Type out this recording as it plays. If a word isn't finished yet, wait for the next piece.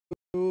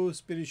true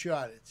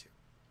spirituality.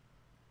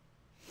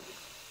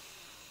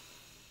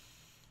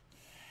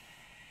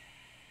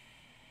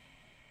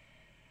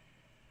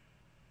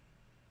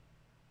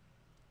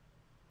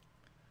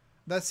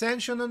 The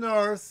ascension on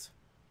Earth,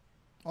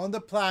 on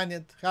the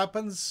planet,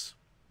 happens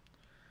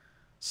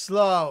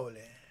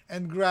slowly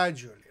and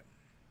gradually.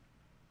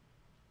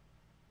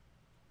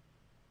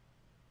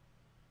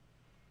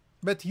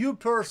 But you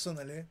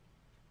personally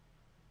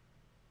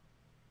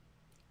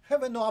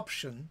have an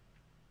option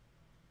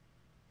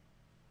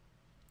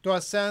to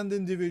ascend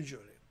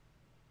individually.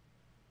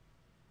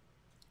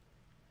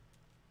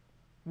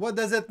 What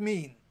does that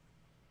mean?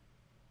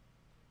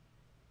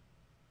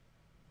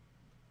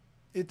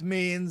 It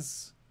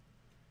means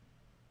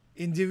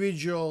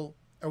individual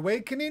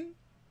awakening,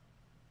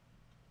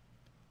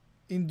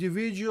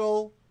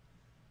 individual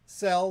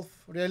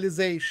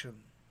self-realization.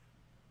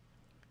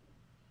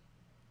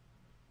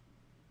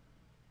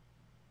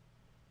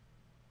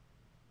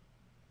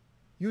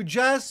 You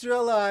just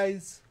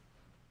realize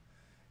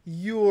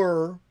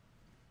your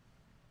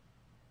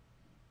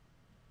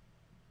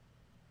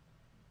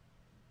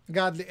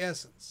godly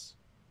essence.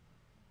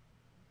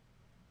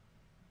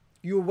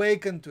 You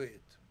awaken to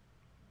it.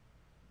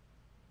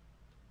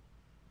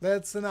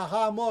 That's an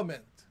aha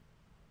moment.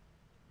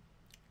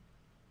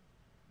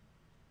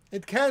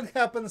 It can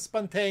happen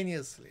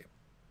spontaneously,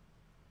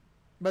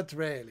 but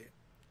rarely.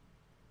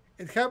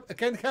 It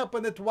can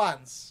happen at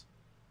once,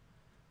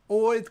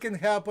 or it can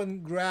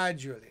happen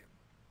gradually.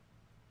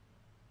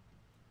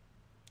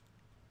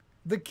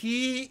 The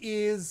key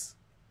is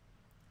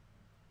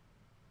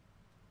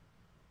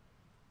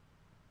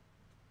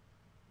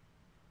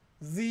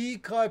the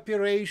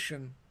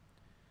cooperation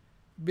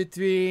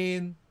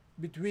between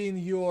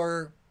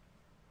your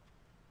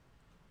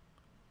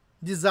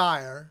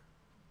desire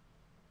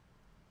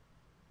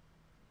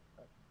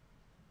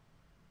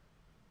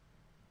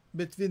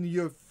between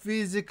your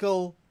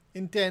physical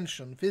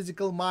intention,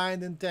 physical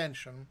mind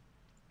intention,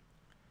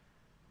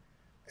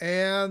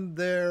 and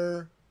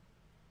their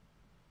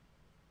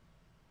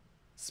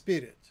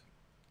spirit.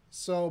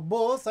 So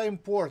both are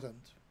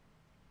important.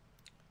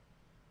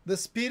 The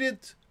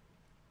spirit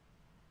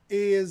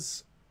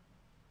is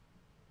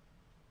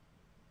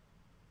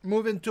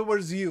moving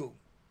towards you.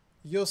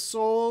 Your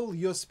soul,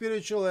 your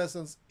spiritual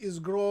essence is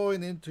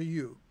growing into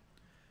you.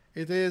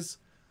 It is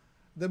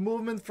the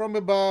movement from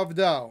above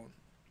down,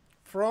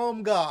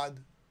 from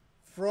God,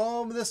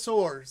 from the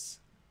source,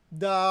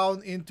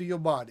 down into your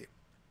body.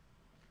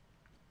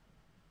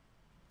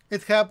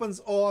 It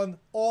happens on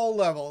all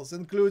levels,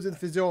 including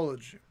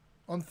physiology,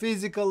 on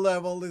physical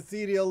level,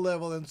 ethereal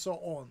level, and so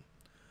on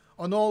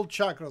all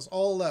chakras,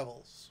 all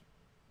levels.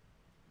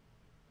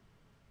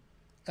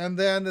 And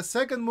then the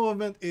second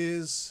movement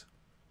is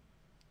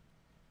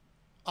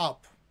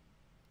up,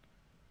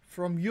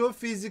 from your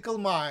physical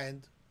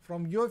mind,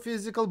 from your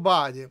physical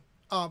body,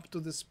 up to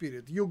the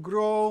spirit. You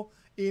grow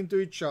into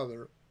each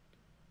other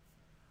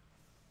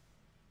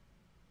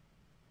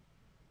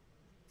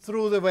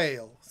through the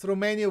veil, through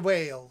many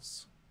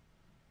veils.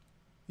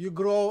 You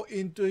grow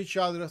into each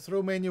other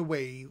through many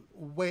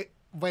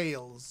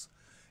veils.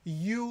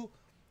 You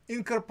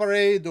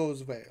incorporate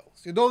those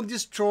veils. You don't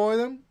destroy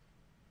them,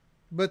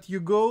 but you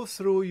go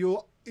through,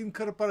 you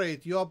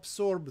incorporate, you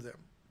absorb them.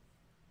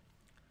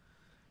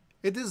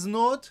 It is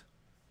not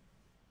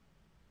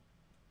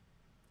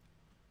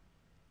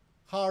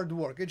hard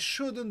work. It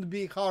shouldn't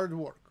be hard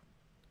work.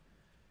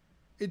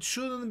 It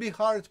shouldn't be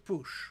hard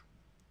push.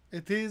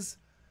 It is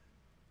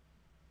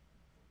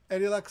a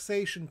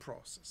relaxation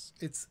process.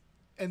 It's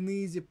an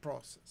easy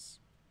process.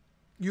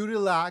 You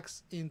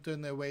relax into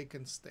an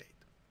awakened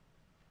state.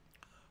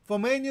 For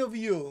many of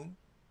you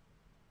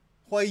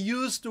who are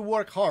used to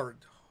work hard,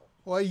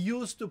 who are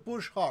used to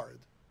push hard,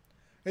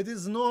 it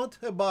is not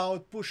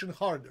about pushing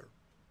harder.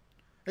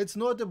 It's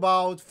not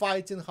about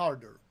fighting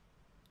harder,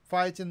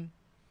 fighting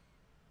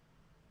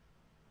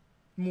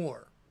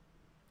more.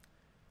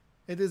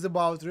 It is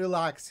about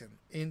relaxing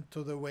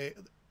into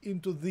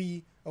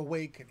the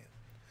awakening.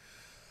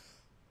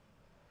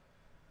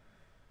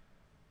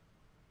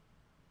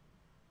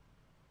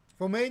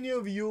 For many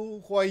of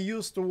you who are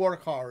used to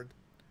work hard,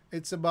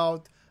 it's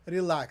about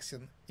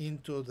relaxing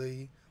into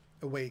the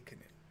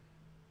awakening.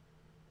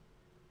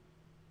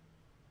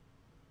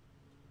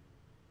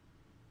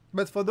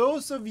 But for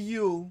those of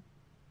you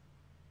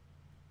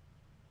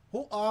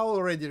who are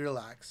already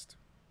relaxed,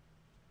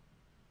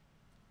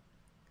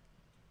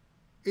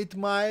 it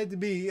might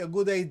be a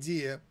good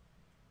idea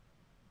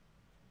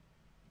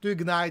to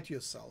ignite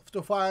yourself,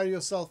 to fire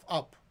yourself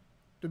up,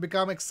 to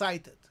become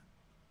excited,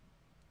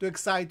 to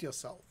excite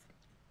yourself.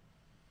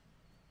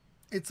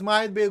 It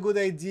might be a good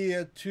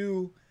idea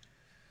to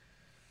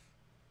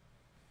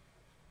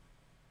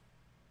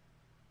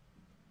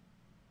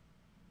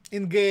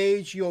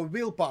engage your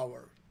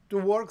willpower, to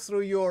work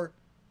through your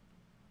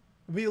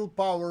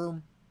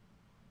willpower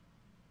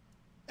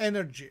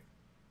energy,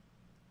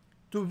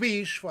 to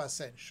wish for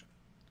ascension,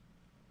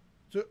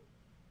 to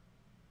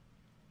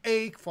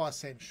ache for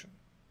ascension,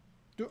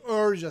 to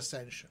urge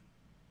ascension.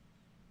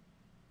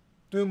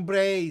 to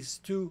embrace,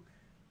 to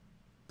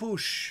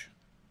push,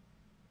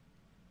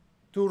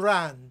 to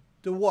run,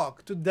 to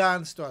walk, to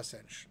dance to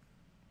ascension.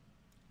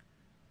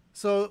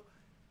 So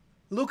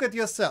look at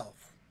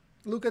yourself.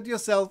 Look at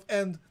yourself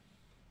and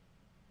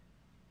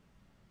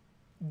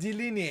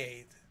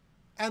delineate,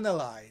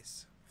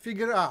 analyze,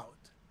 figure out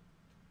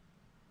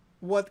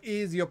what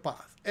is your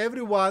path.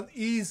 Everyone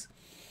is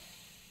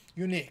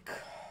unique.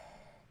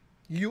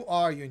 You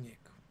are unique.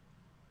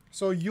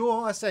 So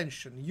your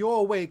ascension, your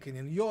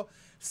awakening, your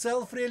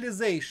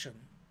self-realization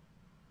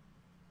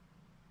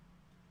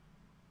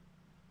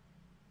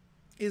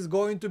is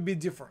going to be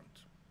different.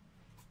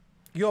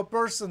 Your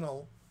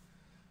personal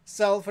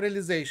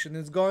self-realization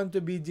is going to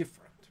be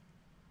different.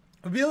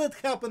 Will it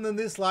happen in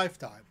this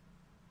lifetime?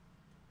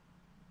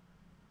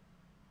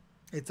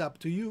 It's up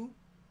to you.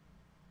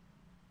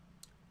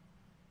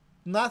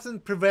 Nothing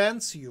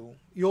prevents you.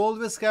 You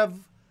always have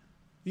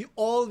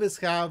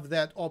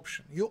that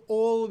option. You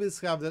always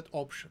have that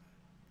option.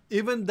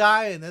 Even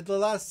dying at the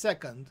last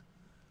second,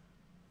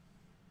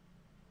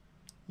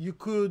 you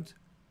could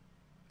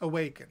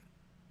awaken.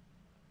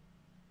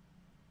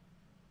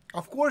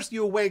 Of course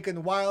you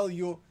awaken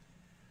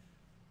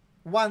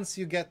once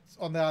you get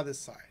on the other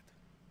side.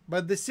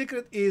 But the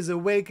secret is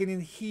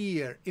awakening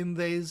here in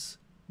this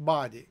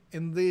body,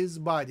 in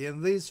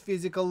this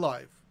physical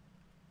life.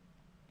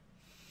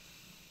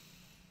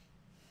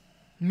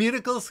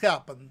 Miracles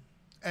happen,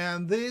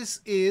 and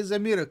this is a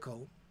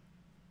miracle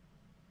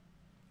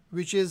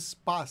which is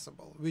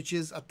possible, which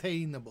is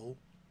attainable.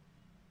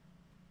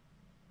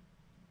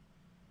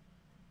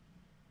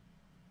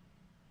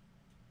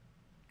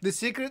 The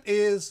secret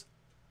is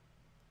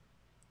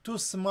to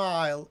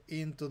smile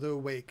into the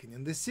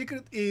awakening. The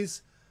secret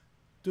is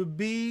to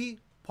be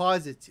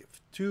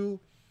positive,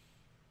 to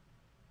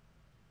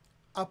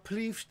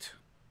uplift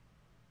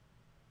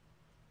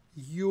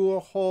your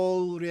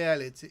whole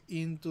reality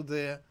into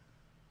the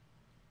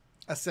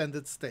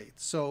ascended state.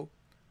 So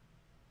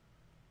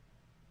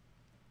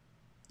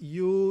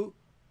the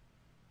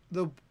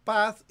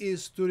path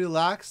is to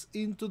relax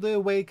into the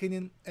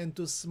awakening and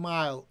to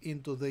smile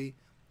into the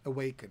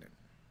awakening.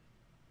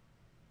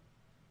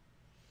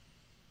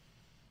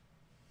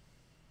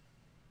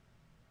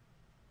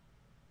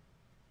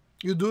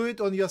 You do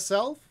it on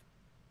yourself,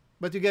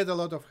 but you get a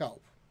lot of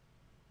help.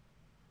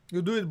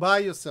 You do it by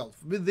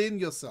yourself, within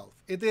yourself.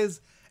 It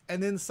is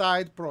an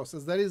inside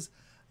process. There is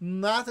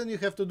nothing you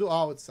have to do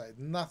outside.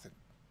 Nothing.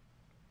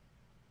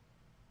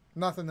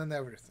 Nothing and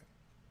everything.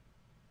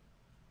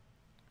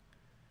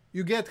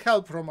 You get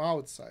help from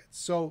outside.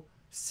 So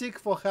seek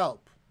for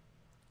help.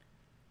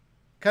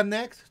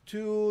 Connect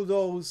to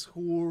those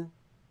who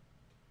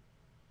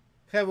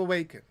have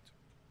awakened.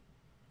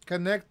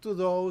 Connect to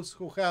those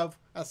who have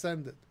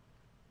ascended.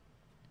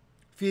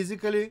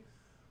 Physically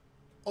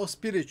or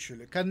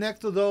spiritually.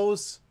 Connect to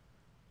those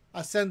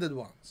ascended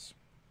ones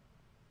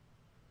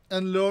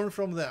and learn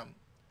from them.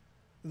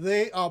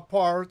 They are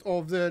part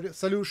of the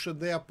solution.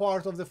 They are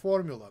part of the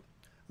formula.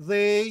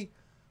 They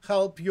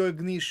help your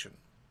ignition.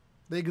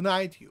 They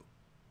ignite you.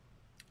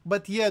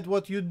 But yet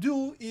what you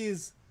do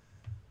is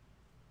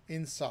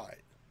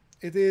inside.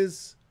 It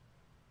is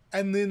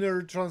an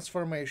inner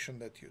transformation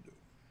that you do.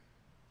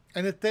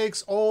 And it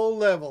takes all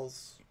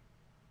levels,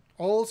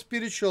 all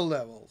spiritual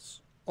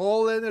levels,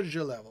 all energy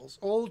levels,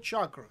 all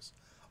chakras,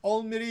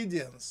 all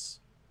meridians,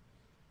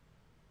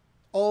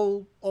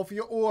 all of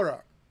your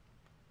aura,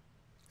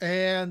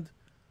 and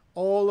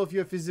all of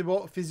your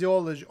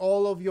physiology,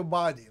 all of your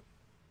body,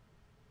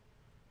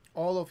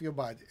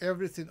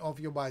 everything of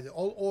your body,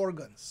 all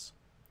organs,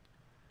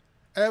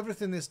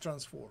 everything is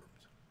transformed.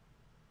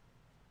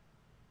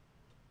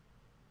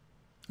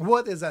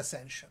 What is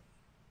ascension?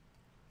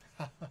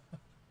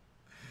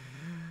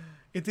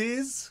 It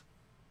is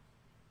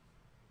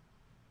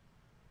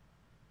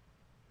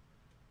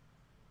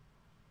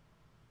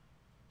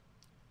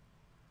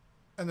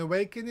an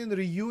awakening,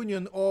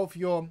 reunion of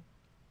your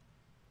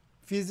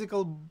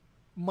physical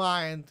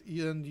mind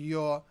and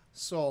your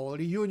soul,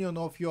 reunion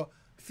of your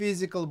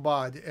physical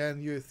body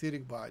and your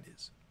etheric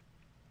bodies.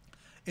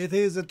 It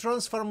is a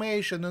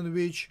transformation in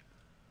which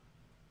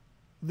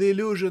the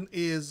illusion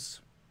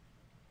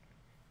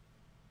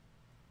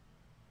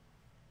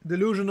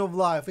of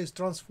life is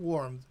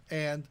transformed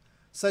and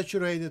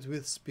saturated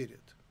with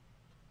spirit.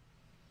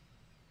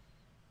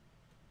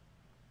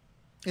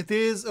 It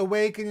is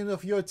awakening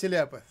of your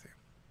telepathy.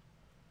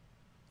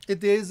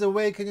 It is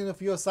awakening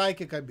of your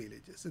psychic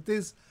abilities. It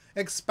is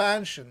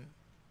expansion,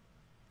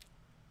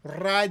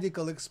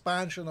 radical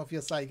expansion of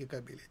your psychic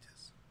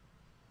abilities.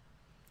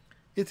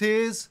 It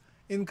is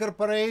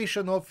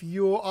incorporation of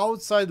your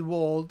outside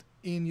world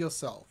in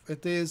yourself.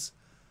 It is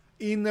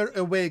inner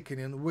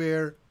awakening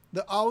where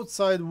the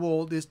outside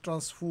world is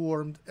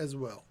transformed as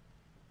well.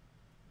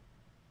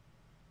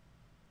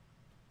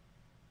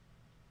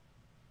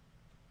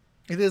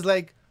 It is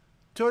like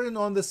turning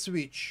on the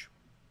switch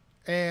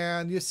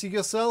and you see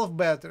yourself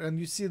better and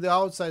you see the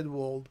outside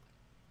world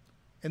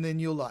in a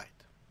new light.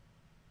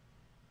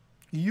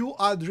 You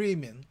are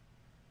dreaming.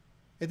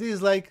 It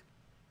is like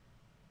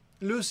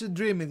lucid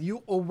dreaming,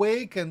 you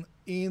awaken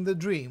in the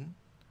dream,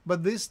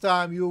 but this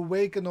time you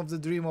awaken of the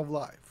dream of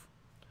life.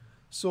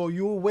 So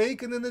you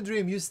awaken in the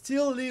dream, you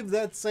still live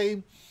that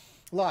same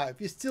life,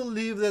 you still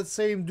live that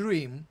same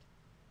dream,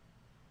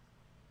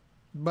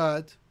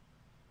 but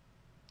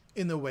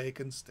in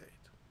awakened state.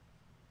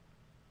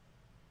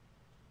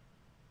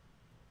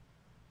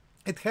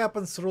 It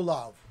happens through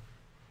love.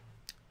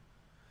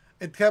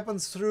 It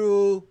happens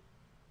through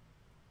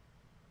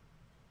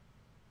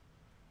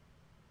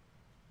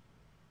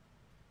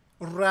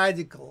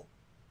radical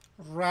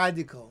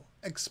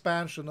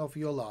expansion of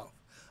your love,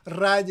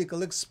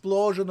 radical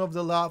explosion of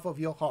the love of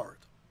your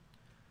heart.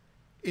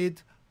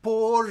 It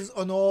pours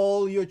on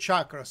all your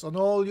chakras, on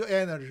all your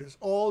energies,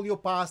 all your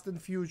past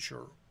and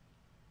future.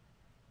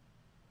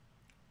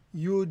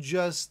 You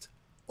just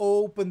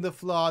open the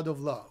flood of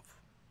love.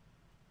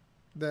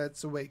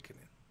 That's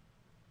awakening.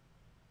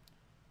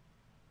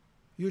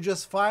 You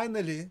just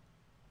finally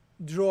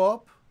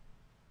drop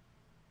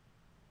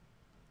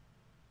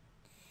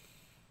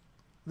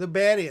the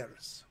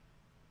barriers,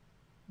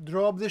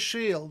 drop the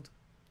shield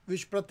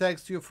which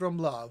protects you from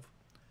love,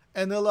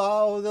 and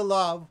allow the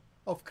love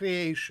of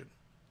creation,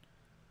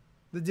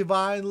 the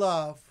divine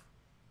love,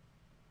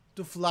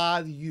 to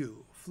flood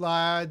you,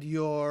 flood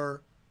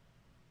your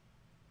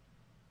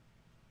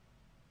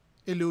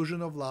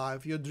illusion of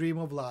life, your dream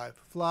of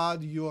life,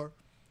 flood your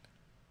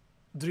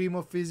dream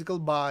of physical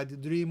body,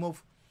 dream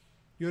of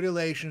your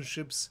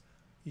relationships,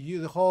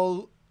 the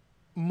whole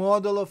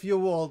model of your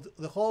world,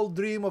 the whole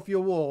dream of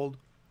your world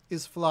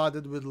is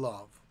flooded with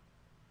love.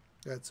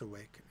 That's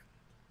awakening.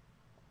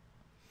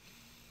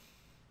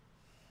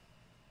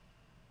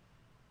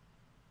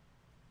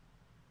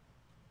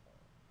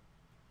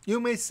 You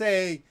may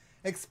say,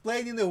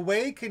 explaining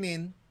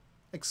awakening,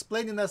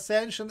 explaining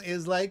ascension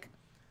is like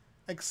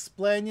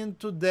explaining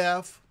to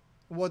deaf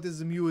what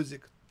is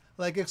music,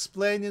 like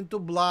explaining to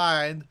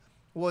blind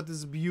what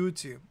is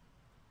beauty.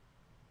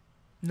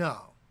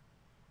 No.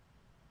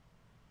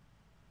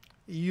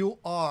 You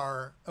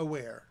are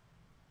aware.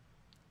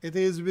 It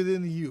is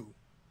within you.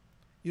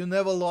 You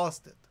never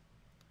lost it.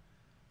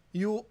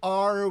 You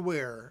are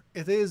aware.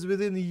 It is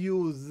within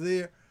you,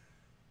 the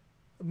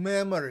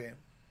memory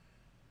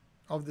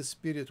of the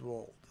spirit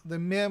world, the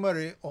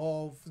memory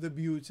of the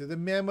beauty, the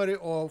memory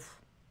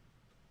of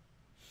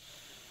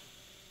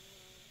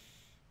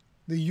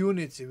the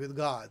unity with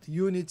God,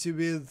 unity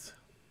with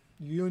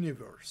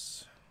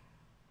universe.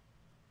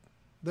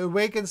 The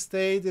awakened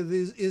state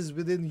is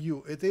within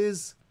you. It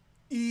is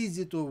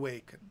easy to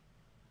awaken.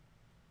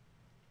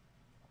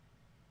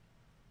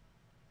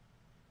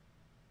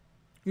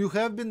 You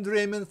have been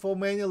dreaming for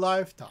many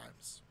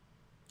lifetimes.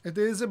 It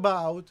is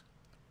about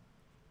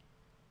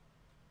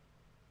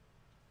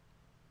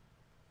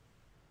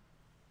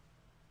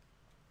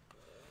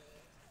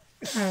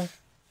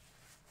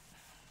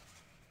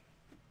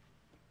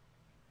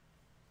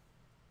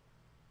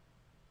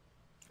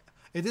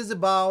it is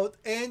about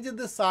ending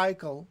the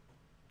cycle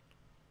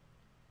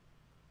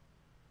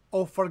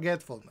of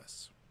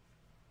forgetfulness.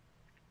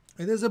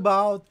 It is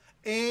about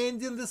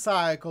ending the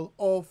cycle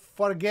of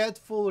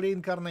forgetful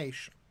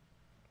reincarnation.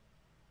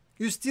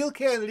 You still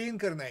can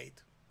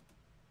reincarnate,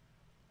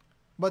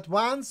 but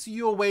once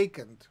you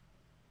awakened,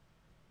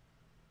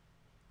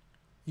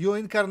 your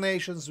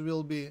incarnations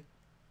will be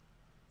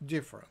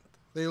different.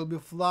 They will be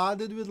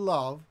flooded with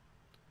love.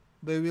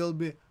 They will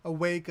be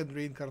awakened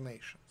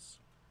reincarnations.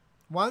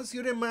 Once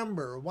you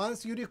remember,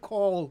 once you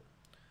recall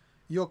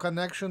your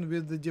connection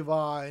with the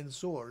divine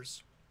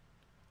source,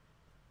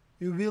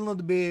 you will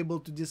not be able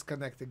to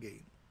disconnect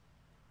again.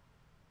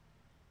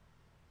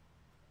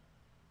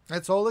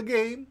 That's all a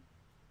game,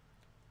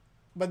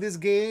 but this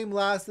game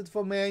lasted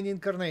for many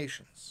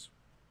incarnations.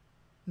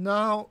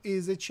 Now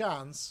is a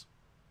chance,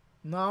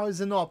 now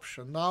is an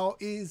option, now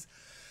is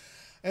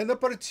an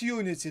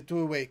opportunity to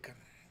awaken,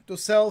 to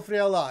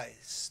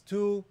self-realize,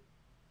 to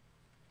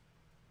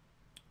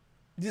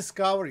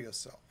discover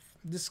yourself,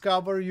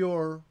 discover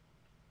your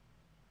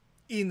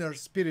inner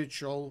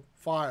spiritual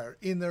fire,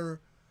 inner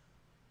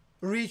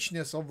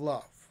richness of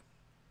love.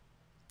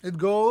 It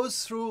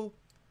goes through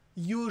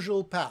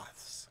usual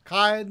paths: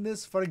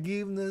 kindness,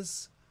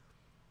 forgiveness,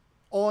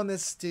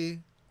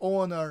 honesty,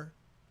 honor,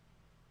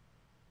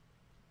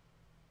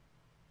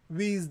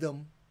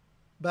 wisdom,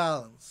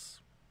 balance.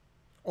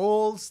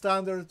 All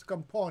standard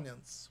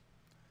components,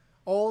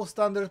 all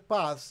standard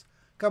paths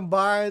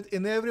combined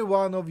in every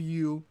one of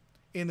you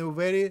in a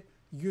very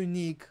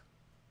unique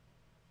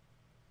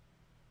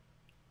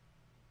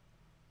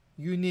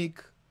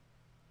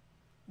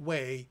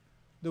way,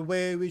 the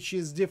way which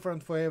is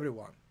different for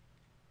everyone.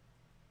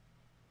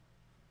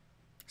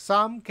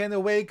 Some can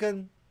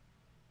awaken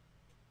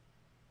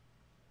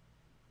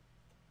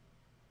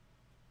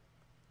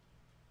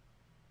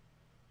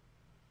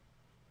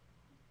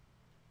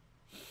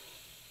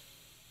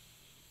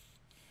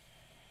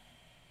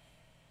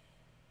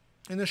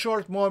in a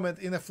short moment,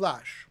 in a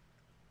flash.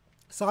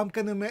 Some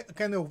can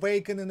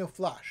awaken in a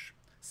flash.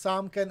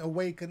 Some can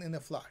awaken in a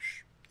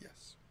flash.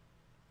 Yes.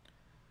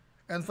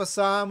 And for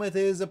some it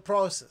is a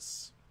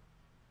process.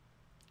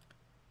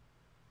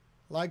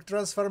 like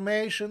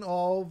transformation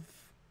of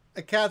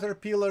a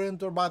caterpillar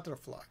into a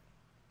butterfly.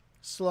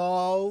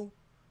 Slow,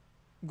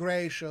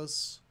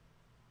 gracious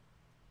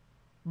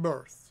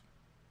birth.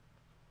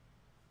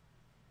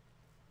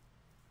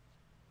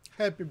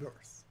 Happy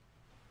birth.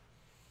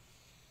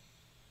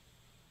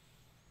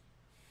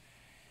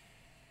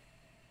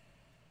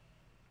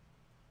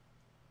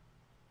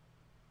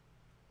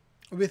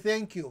 We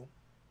thank you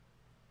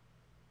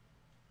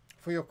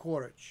for your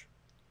courage.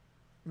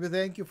 We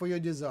thank you for your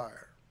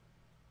desire.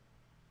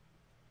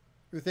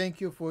 We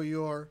thank you for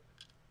your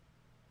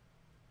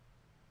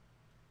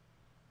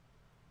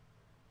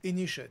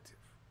initiative.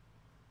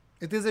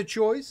 It is a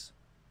choice.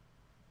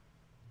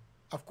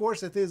 Of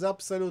course, it is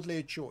absolutely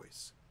a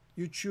choice.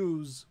 You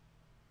choose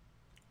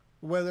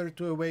whether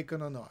to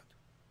awaken or not.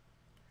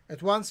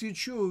 And once you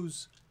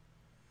choose,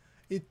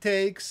 it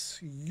takes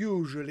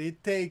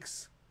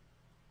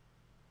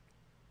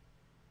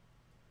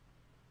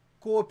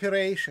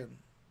cooperation,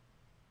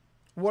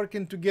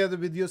 working together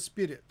with your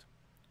spirit,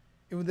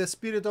 and with the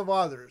spirit of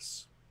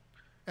others,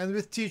 and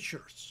with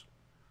teachers,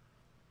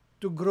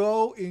 to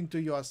grow into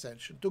your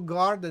ascension, to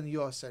garden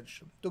your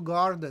ascension, to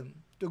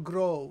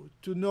grow,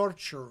 to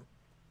nurture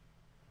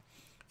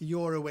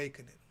your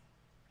awakening.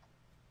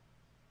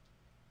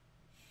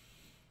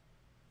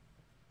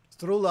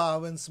 Through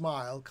love and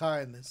smile,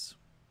 kindness,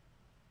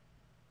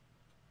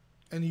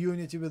 and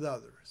unity with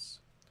others,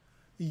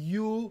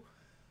 you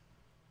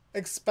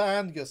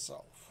expand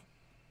yourself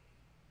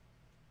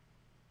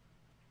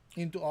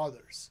into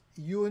others.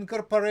 You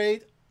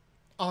incorporate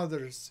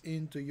others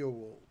into your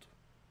world.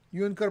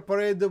 You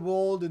incorporate the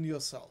world in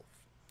yourself.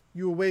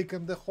 You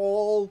awaken the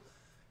whole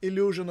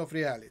illusion of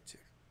reality.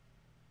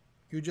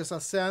 You just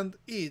ascend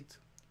it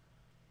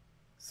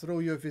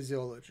through your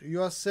physiology.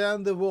 You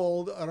ascend the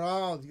world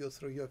around you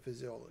through your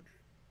physiology.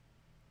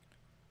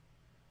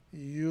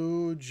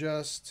 You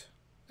just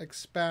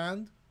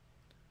expand,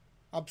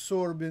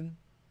 absorbing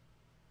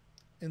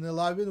in a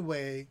loving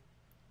way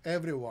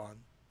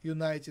everyone,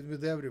 uniting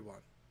with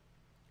everyone,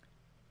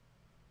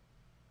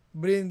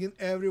 bringing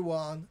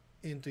everyone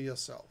into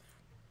yourself.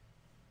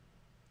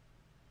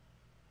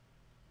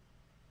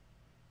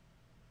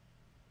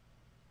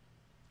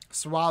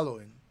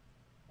 Swallowing,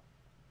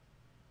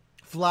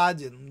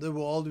 flooding the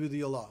world with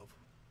your love.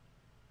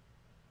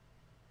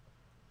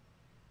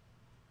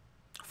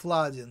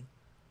 Flooding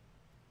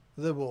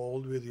the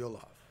world with your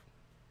love.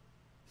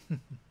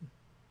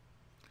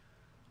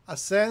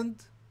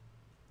 Ascend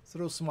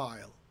through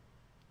smile.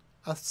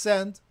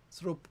 Ascend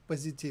through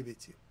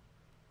positivity.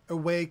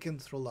 Awaken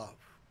through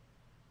love.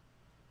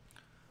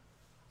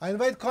 I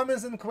invite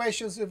comments and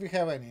questions if you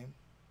have any.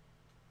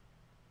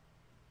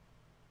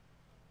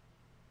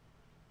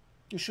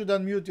 You should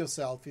unmute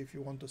yourself if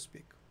you want to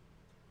speak.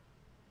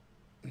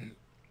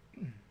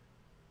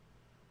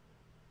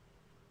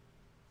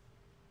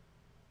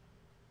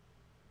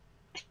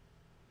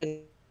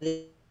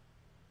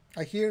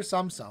 I hear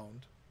some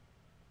sound.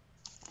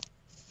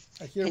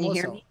 I hear Can more you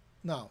hear sound. me?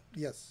 Now,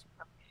 yes.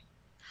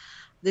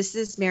 This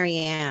is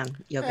Marianne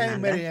Hey, Yogananda.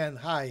 Marianne.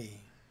 Hi.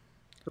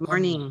 Good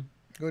morning.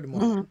 Good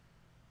morning.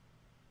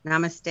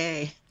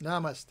 Namaste.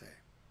 Namaste.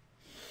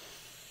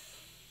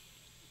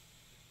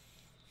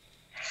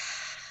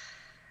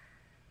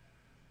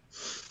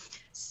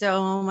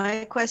 So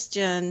my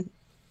question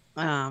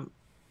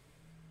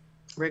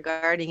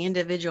regarding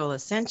individual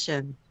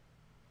ascension,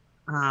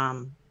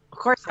 of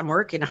course I'm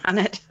working on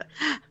it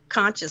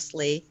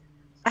consciously.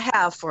 I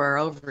have for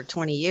over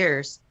 20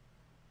 years.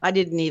 I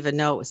didn't even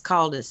know it was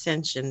called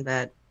ascension,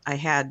 but I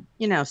had,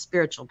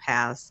 spiritual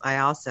paths. I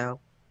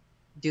also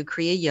do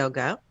Kriya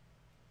Yoga,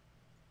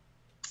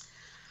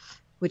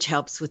 which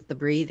helps with the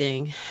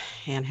breathing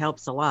and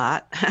helps a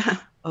lot.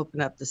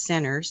 Open up the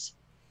centers.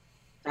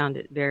 Found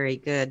it very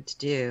good to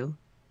do.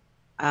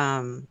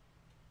 And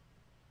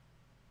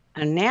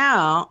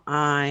now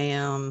I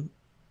am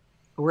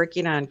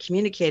working on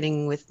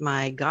communicating with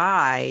my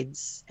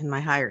guides and my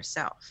higher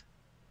self.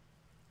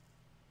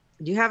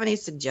 Do you have any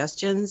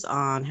suggestions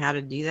on how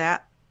to do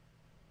that?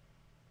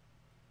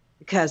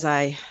 Because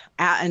I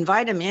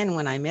invite them in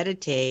when I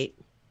meditate,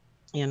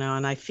 and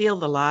I feel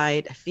the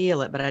light, I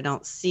feel it, but I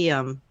don't see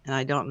them, and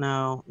I don't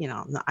know,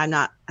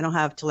 I don't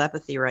have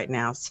telepathy right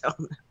now, so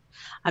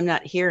I'm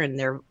not hearing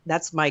their.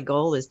 That's my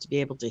goal, is to be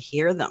able to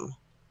hear them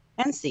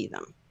and see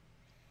them.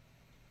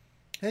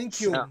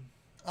 Thank you.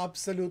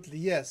 Absolutely,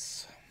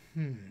 yes.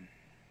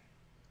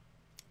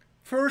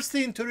 First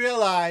thing to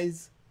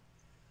realize,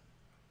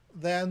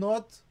 they are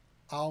not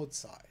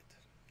outside.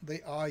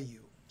 They are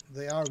you.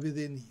 They are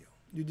within you.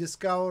 You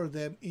discover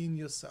them in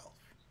yourself.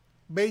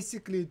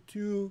 Basically,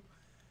 to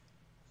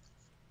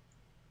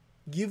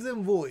give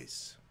them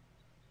voice,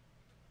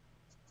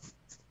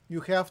 you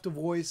have to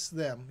voice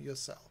them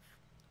yourself.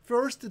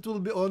 First, it will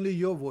be only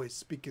your voice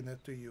speaking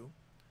it to you.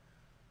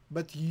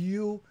 But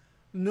you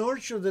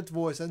nurture that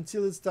voice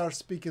until it starts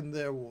speaking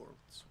their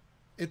words.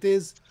 It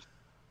is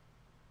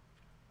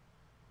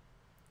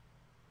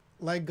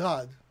like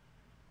God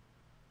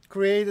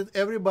created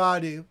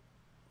everybody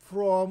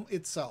from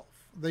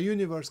itself. The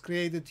universe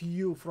created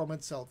you from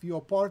itself. You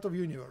are part of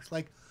universe.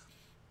 Like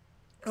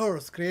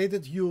Earth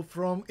created you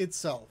from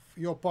itself.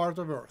 You're part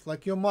of Earth.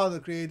 Like your mother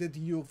created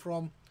you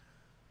from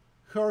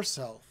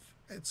herself.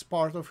 It's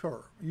part of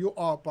her. You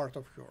are part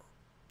of her.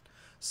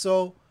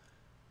 So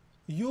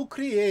you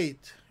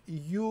create,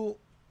 you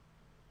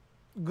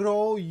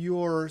grow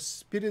your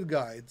spirit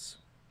guides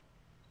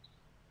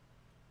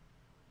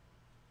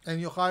and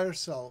your higher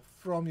self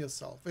from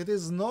yourself. It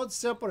is not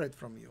separate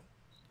from you.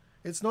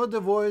 It's not the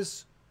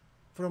voice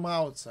from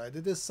outside.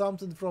 It is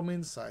something from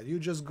inside. You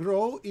just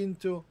grow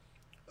into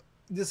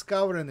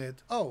discovering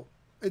it. Oh,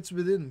 it's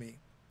within me.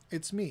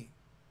 It's me.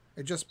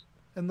 It's just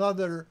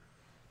another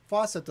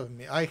facet of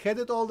me. I had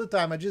it all the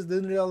time. I just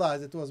didn't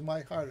realize it was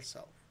my higher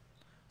self.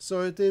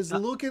 So it is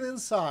looking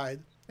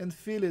inside and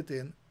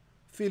feeling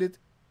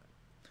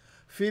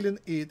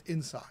it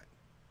inside.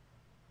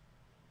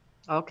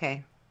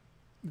 Okay.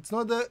 It's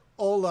not the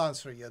all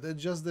answer yet.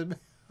 It's just the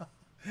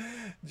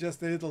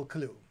just a little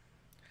clue.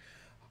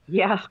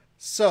 Yeah.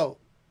 So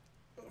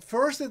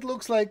first it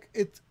looks like,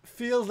 it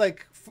feels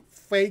like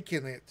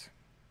faking it,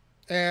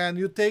 and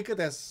you take it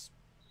as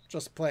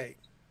just playing.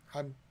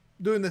 I'm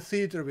doing the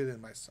theater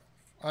within myself.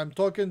 I'm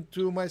talking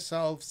to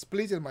myself,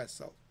 splitting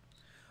myself.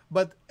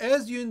 But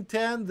as you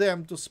intend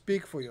them to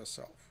speak for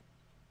yourself,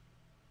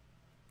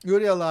 you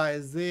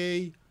realize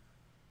they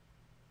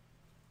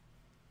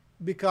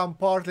become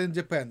partly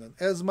independent,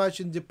 as much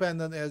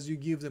independent as you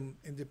give them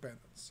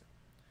independence.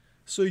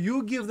 So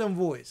you give them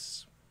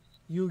voice.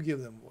 You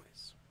give them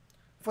voice.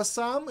 For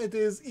some, it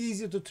is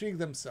easy to trick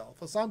themselves.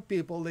 For some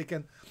people, they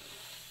can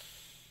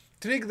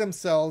trick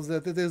themselves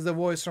that it is the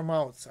voice from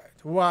outside,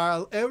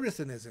 while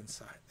everything is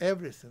inside.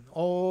 Everything,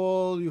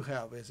 all you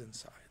have is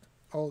inside.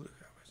 All you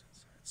have is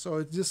inside. So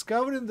it's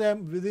discovering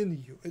them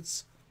within you.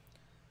 It's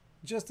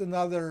just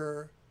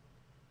another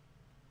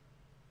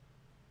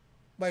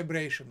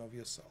vibration of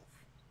yourself.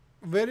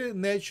 Very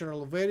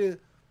natural, very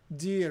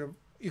dear.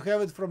 You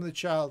have it from the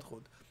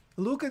childhood.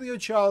 Look at your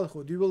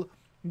childhood. You will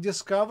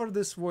discover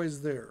this voice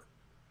there.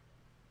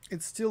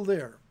 It's still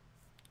there.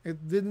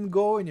 It didn't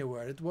go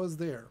anywhere. It was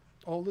there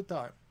all the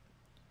time.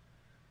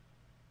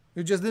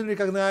 You just didn't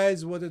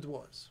recognize what it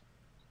was.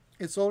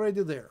 It's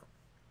already there.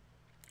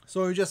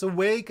 So you just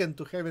awaken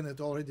to having it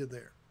already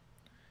there.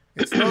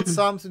 It's not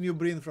something you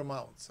bring from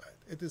outside.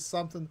 It is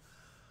something,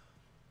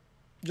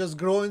 just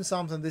growing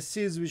something, the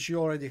seeds which you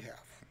already have.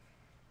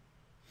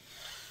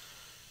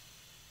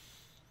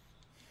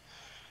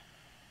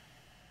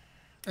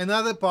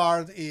 Another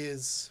part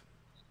is,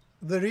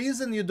 the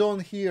reason you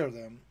don't hear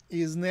them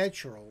is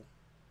natural.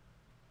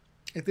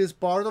 It is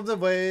part of the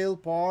veil,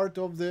 part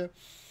of the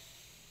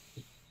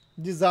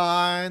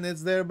design.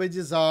 It's there by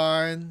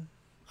design.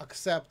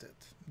 Accept it.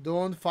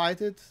 Don't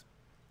fight it.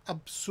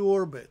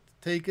 Absorb it.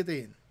 Take it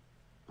in.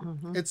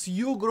 Mm-hmm. It's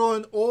you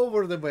growing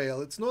over the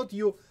veil. It's not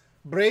you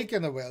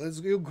breaking the veil.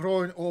 It's you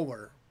growing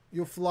over.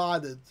 You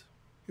flooded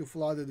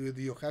with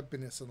your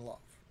happiness and love.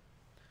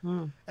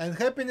 Mm. And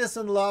happiness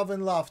and love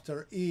and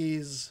laughter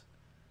is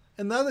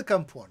another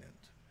component.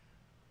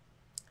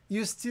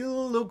 You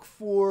still look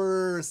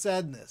for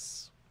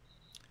sadness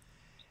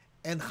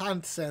and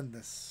hunt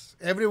sadness.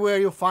 Everywhere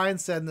you find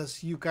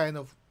sadness, you kind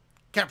of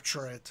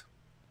capture it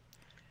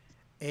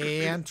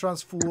and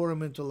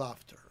transform into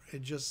laughter.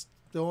 It's just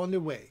the only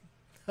way.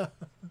 The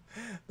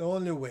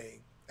only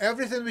way.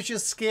 Everything which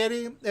is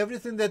scary,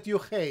 everything that you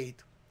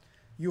hate,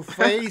 you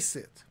face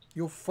it.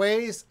 You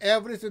face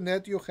everything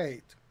that you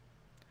hate.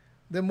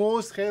 The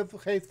most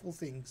hateful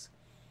things.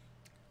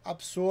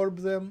 Absorb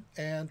them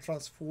and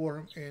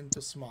transform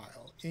into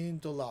smile,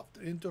 into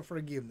laughter, into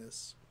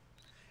forgiveness.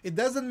 It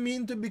doesn't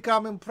mean to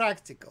become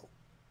impractical.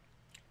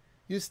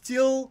 You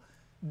still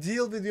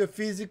deal with your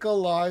physical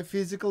life,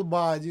 physical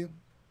body.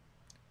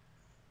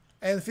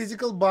 And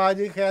physical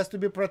body has to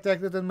be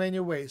protected in many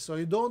ways. So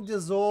you don't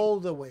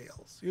dissolve the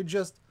veils. You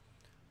just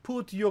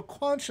put your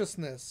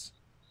consciousness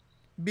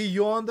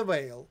beyond the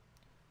veil.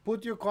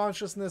 Put your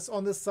consciousness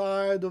on the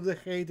side of the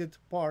hated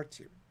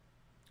party.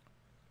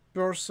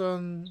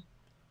 Person,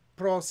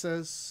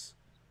 process,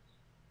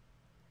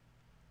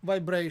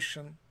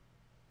 vibration,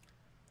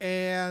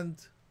 and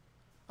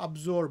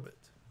absorb it,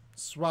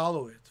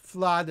 swallow it,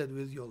 flood it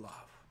with your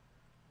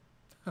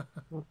love.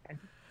 Okay.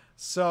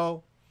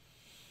 So,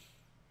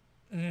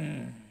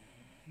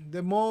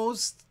 the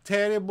most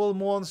terrible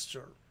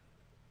monster,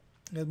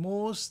 the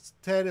most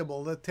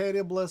terrible, the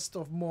terriblest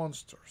of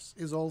monsters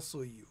is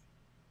also you.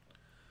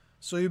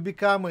 So you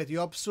become it, you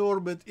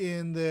absorb it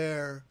in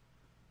their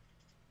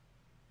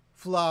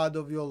flood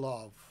of your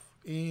love,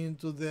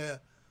 into the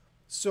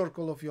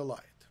circle of your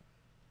light.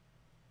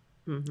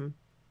 Mm-hmm.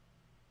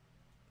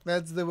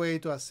 That's the way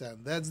to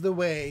ascend. That's the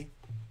way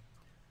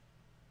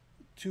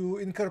to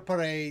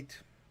incorporate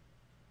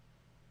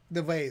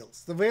the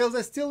veils. The veils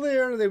are still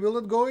there. They will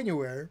not go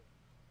anywhere.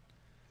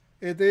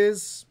 It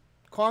is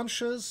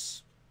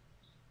conscious,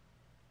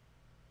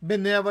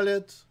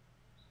 benevolent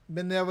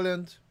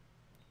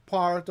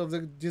part of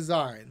the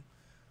design.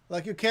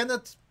 Like you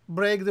cannot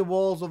break the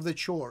walls of the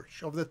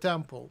church, of the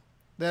temple.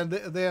 They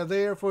are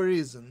there for a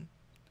reason.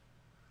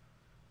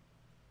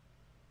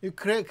 You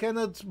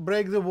cannot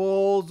break the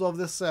walls of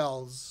the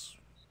cells,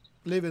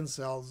 living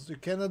cells. You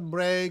cannot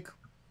break,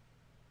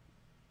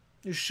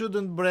 you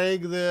shouldn't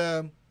break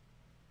the,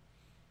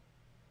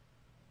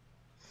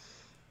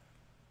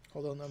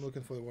 hold on, I'm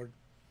looking for the word.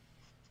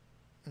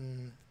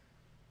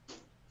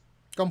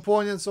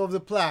 Components of the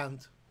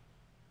plant,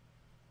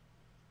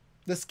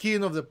 the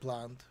skin of the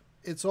plant.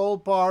 It's all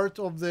part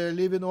of the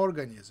living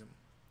organism.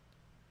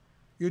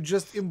 You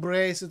just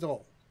embrace it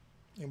all.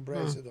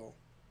 Embrace it all.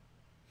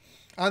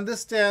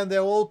 Understand they're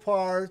all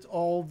part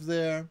of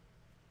the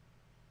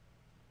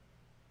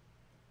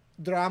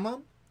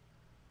drama,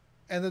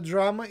 and the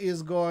drama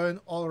is going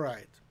all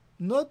right.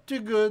 Not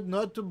too good,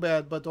 not too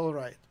bad, but all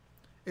right.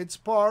 It's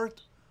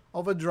part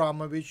of a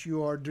drama which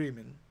you are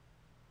dreaming.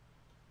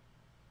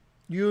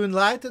 You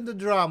enlighten the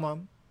drama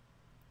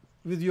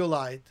with your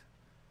light.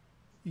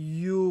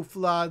 You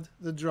flood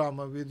the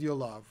drama with your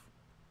love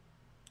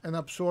and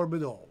absorb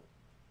it all.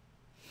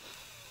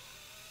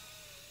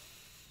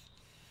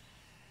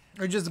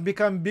 You just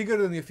become bigger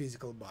than your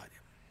physical body.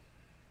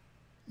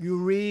 You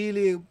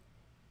really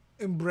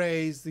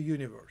embrace the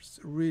universe,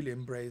 really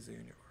embrace the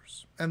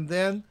universe. And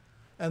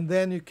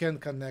then you can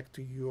connect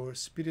to your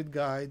spirit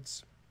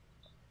guides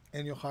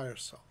and your higher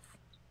self,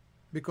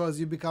 because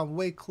you become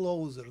way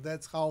closer.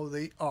 That's how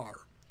they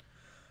are.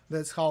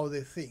 That's how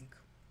they think.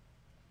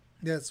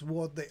 That's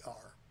what they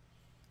are.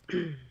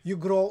 You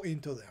grow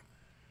into them.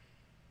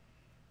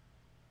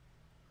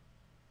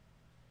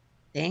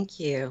 Thank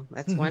you.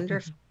 That's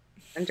wonderful.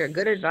 Under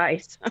good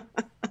advice.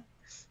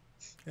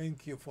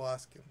 Thank you for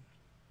asking.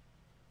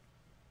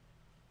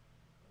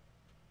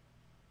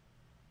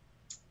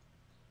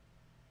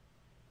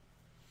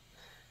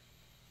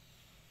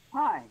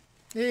 Hi.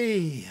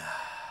 Hey.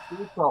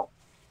 April.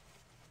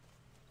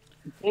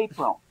 It's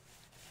April.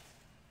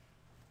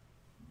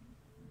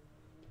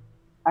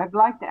 I'd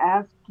like to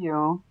ask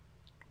you,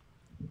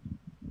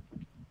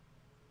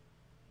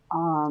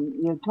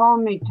 you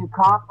told me to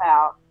cough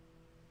out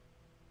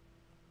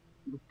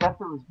the stuff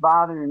that was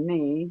bothering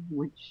me,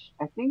 which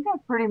I think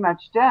I've pretty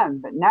much done.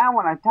 But now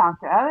when I talk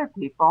to other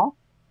people,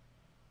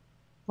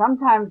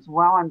 sometimes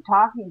while I'm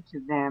talking to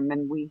them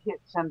and we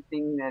hit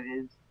something that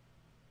is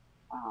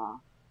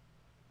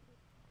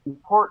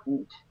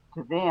important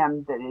to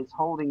them, that is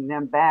holding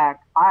them back,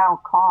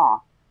 I'll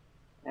cough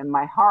and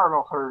my heart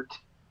will hurt.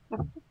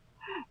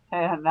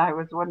 And I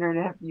was wondering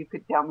if you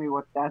could tell me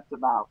what that's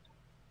about.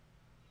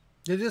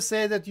 Did you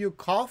say that you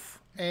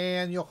cough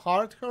and your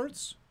heart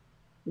hurts?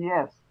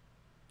 Yes.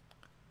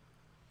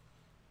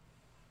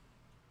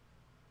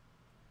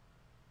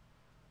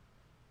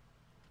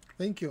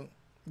 Thank you.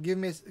 Give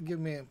me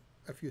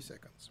a few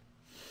seconds.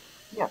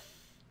 Yes.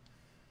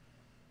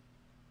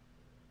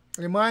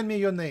 Remind me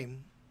your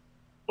name.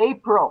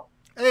 April.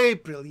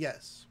 April,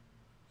 yes.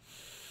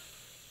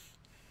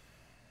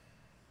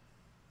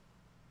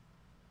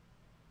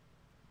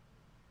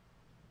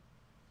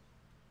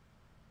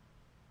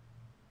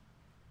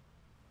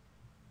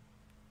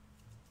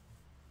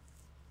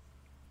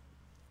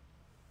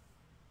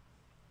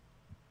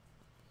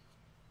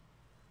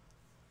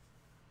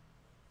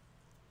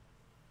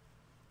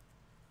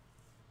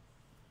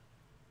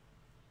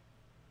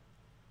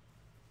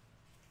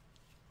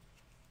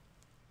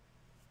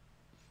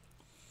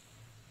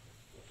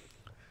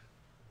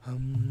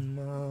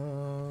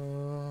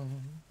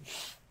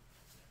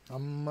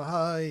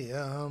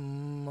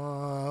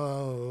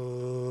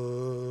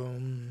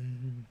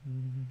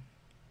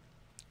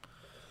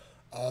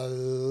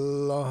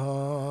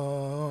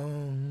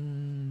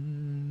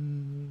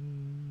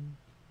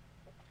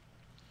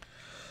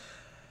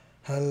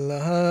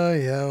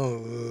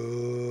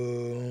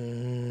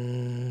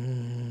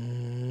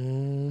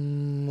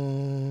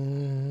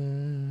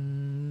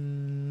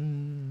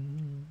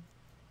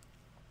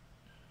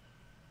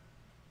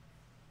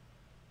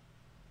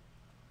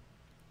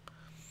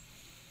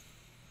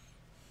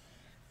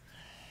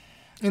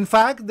 In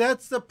fact,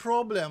 that's the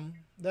problem.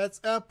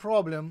 That's a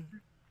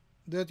problem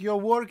that you're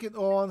working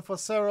on for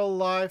several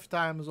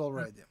lifetimes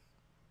already.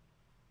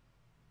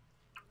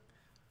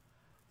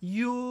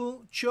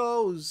 You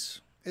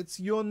chose,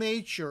 it's your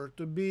nature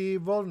to be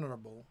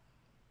vulnerable.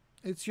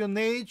 It's your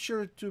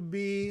nature to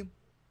be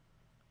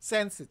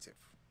sensitive.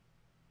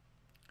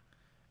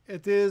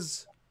 It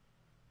is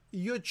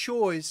your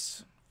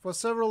choice for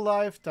several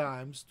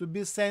lifetimes to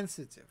be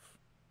sensitive,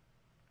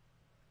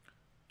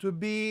 to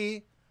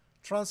be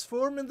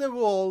transforming the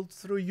world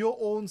through your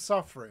own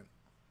suffering.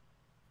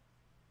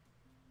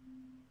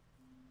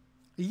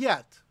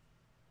 Yet,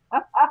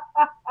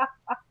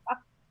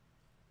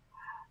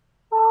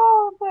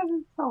 Oh, that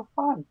is so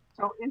fun.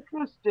 So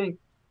interesting.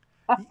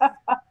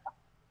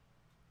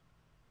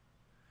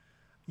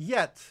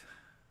 yet,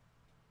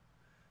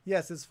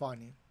 yes, it's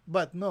funny,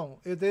 but no,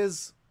 it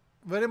is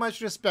very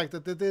much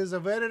respected. It is a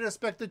very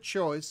respected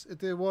choice.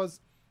 It was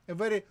a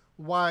very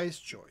wise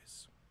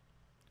choice.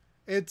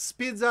 It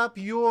speeds up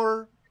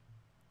your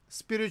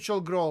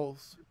spiritual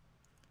growth,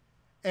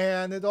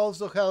 and it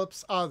also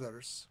helps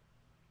others.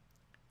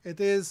 It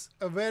is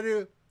a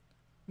very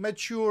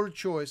mature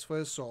choice for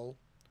a soul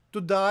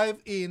to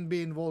dive in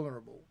being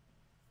vulnerable.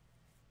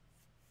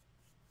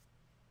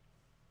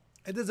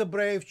 It is a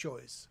brave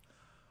choice.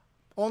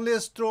 Only a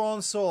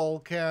strong soul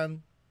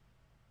can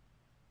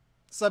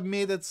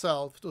submit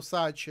itself to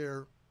such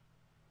an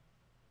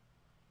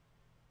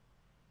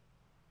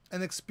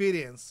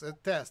experience, a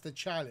test, a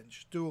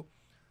challenge, to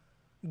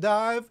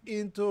dive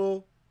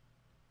into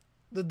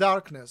the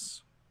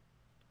darkness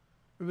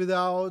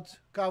without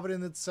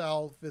covering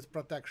itself with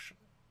protection.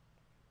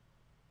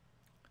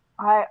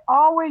 I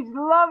always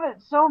love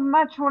it so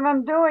much when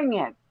I'm doing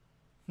it.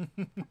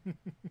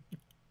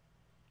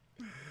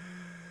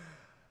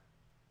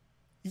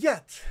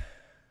 Yet,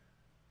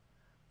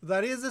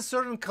 there is a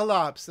certain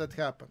collapse that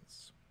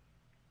happens,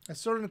 a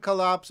certain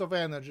collapse of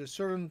energy, a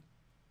certain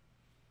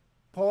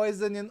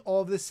poisoning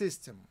of the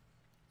system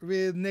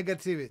with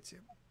negativity.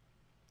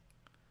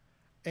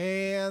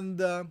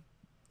 And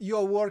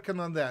you're working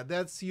on that.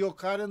 That's your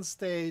current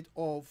state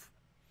of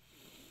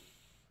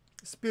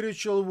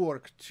spiritual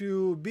work,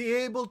 to be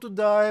able to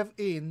dive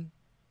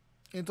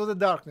into the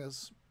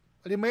darkness,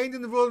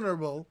 remaining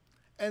vulnerable,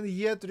 and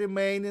yet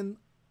remaining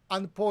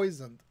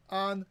unpoisoned,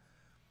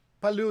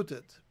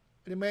 unpolluted,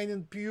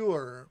 remaining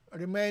pure,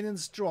 remaining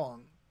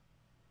strong.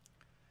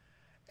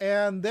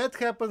 And that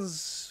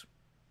happens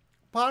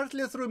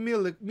partly through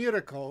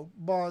miracle,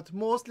 but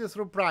mostly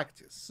through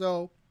practice.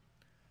 So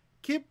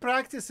keep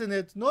practicing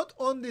it, not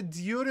only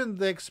during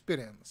the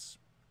experience,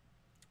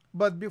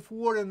 but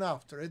before and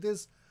after. It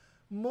is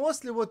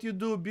mostly what you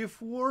do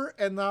before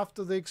and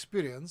after the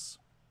experience,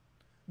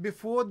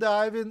 before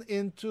diving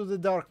into the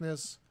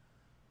darkness,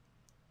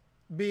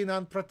 being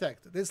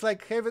unprotected. It's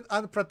like having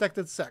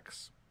unprotected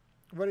sex.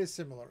 Very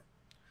similar.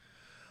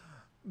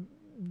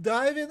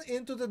 Diving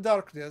into the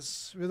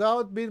darkness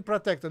without being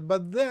protected,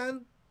 but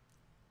then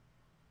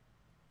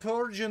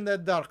purging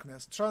that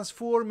darkness,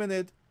 transforming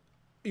it.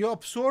 You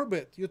absorb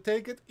it, you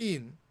take it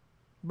in,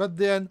 but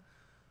then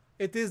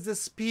it is the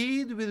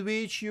speed with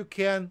which you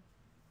can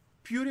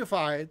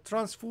purify it,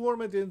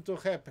 transform it into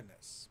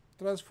happiness,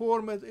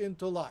 transform it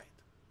into light.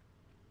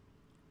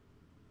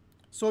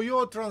 So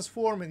you're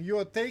transforming,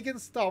 you're taking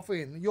stuff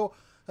in, you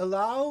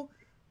allow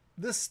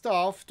the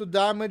stuff to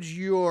damage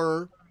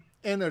your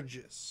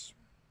energies.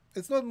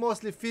 It's not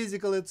mostly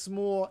physical, it's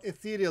more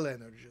ethereal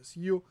energies.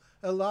 You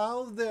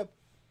allow the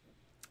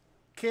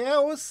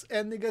chaos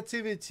and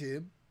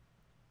negativity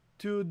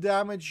to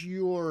damage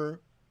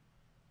your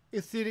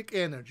etheric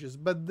energies,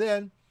 but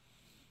then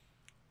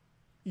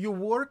you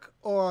work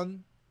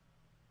on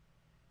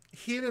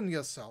healing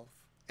yourself,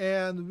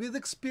 and with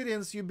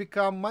experience you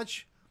become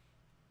much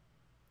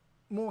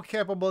more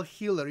capable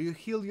healer. You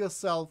heal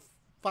yourself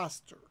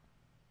faster.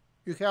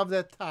 You have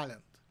that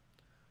talent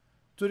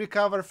to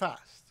recover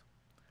fast.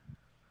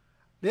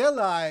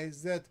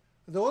 Realize that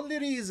the only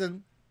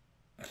reason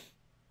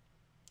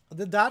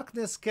the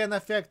darkness can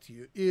affect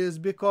you is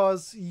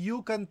because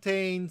you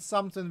contain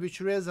something which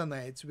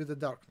resonates with the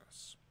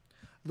darkness.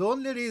 The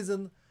only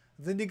reason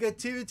the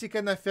negativity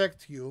can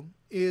affect you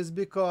is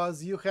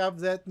because you have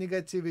that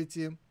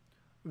negativity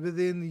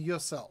within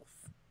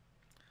yourself.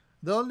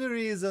 The only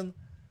reason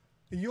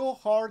your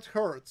heart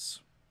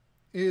hurts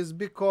is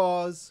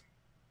because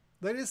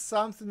there is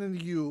something in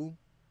you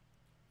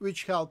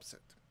which helps it.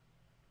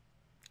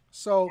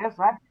 So yes,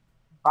 I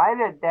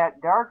invited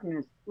that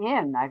darkness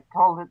in. I've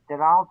told it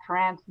that I'll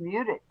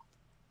transmute it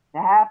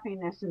to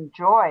happiness and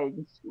joy.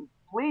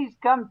 Please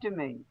come to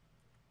me.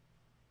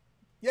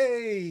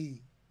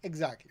 Yay!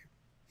 Exactly.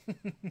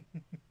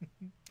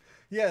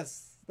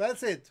 Yes,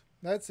 that's it.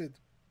 That's it.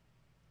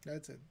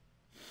 That's it.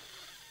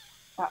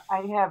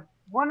 I have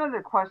one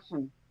other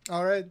question.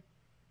 All right.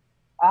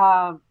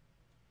 I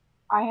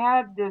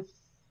had this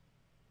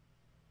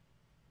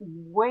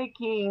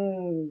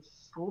waking,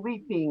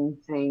 sleeping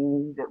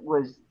thing that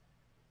was,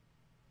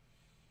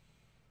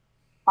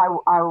 I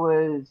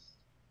was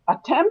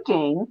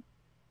attempting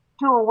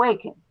to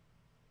awaken,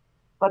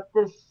 but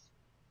this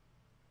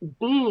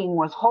being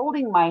was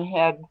holding my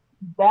head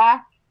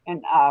back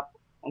and up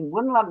and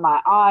wouldn't let my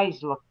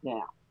eyes look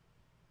down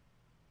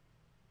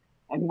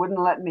and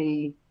wouldn't let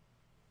me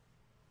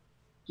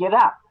get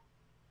up.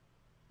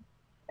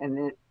 And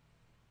it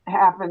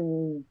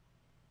happened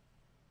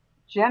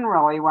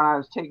generally when I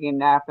was taking a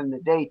nap in the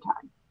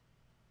daytime.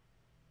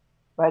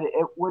 But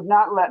it would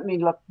not let me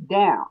look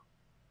down.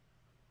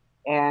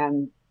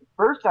 And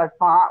first I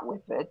fought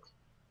with it,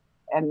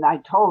 and I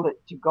told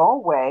it to go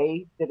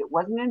away, that it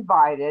wasn't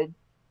invited,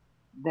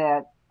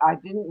 that I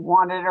didn't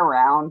want it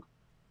around,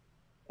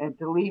 and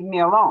to leave me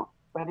alone.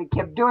 But it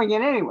kept doing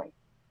it anyway.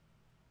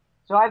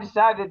 So I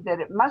decided that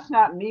it must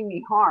not mean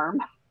me harm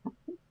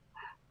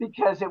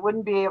because it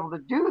wouldn't be able to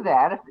do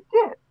that if it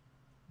did.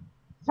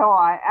 So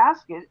I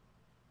asked it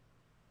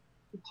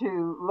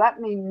to let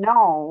me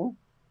know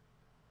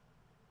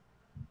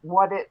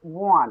what it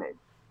wanted.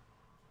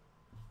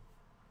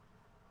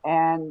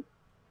 And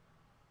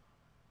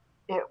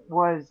it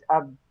was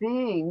a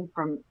being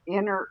from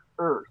inner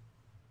earth,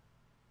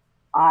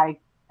 I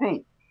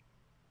think,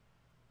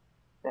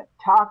 that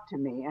talked to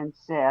me and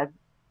said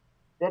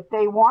that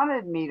they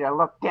wanted me to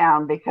look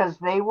down because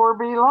they were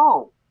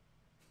below.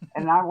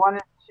 And I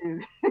wanted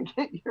to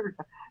get your,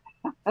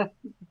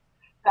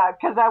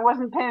 because I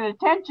wasn't paying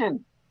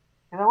attention.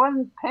 Because I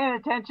wasn't paying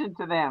attention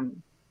to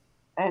them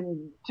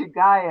and to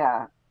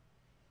Gaia.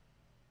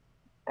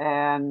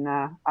 And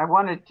I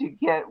wanted to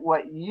get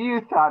what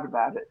you thought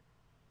about it.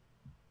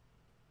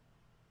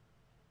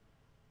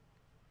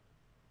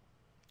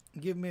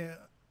 Give me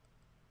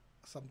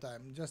some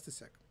time, just a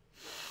second.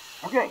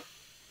 Okay.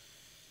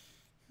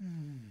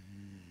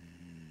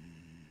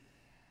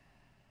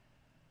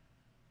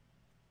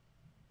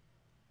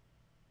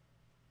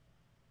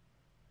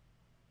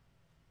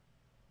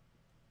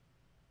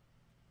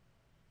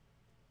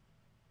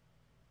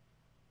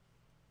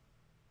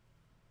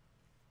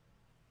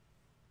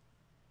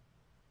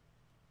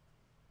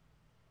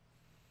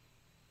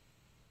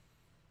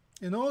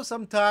 You know,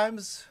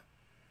 sometimes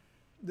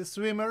the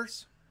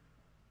swimmers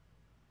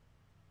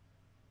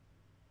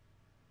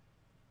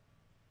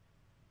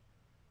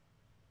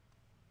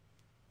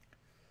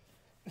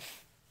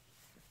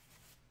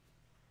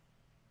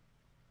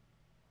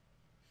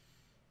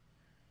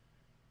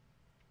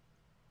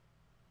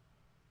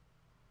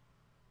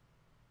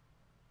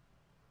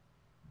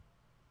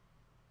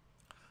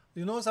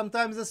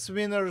sometimes the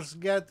swimmers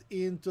get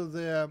into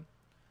the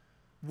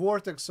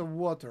vortex of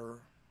water,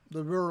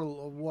 the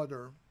whirl of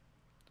water,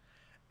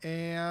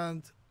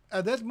 and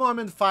at that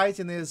moment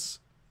fighting is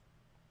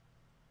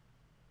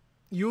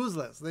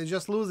useless. They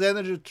just lose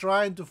energy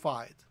trying to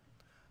fight.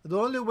 The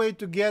only way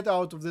to get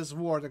out of this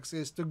vortex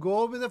is to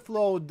go with the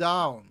flow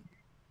down.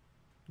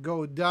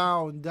 Go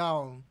down,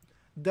 down,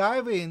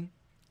 dive in,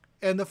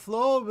 and the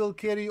flow will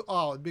carry you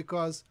out,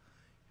 because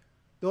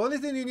the only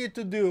thing you need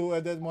to do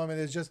at that moment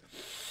is just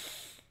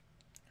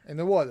in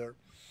the water.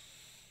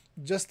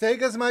 Just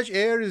take as much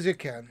air as you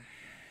can.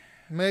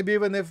 Maybe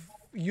even if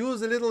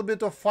use a little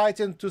bit of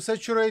fighting to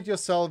saturate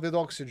yourself with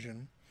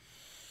oxygen.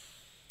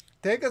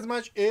 Take as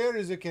much air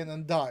as you can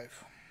and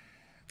dive.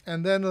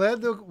 And then let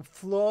the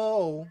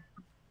flow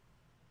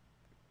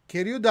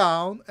carry you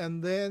down,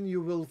 and then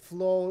you will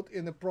float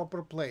in a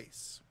proper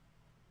place.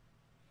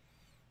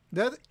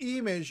 That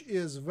image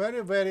is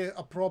very, very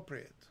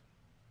appropriate.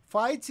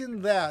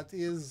 Fighting that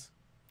is,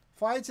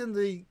 fighting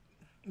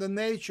the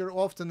nature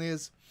often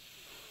is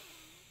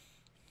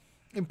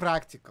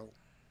impractical.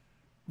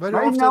 Very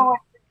I often, know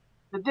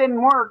it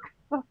didn't work.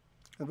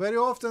 very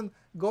often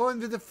going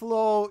with the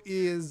flow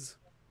is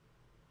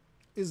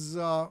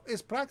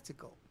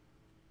practical.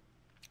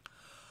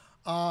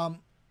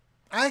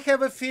 I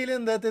have a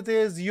feeling that it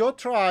is your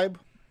tribe,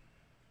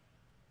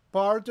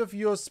 part of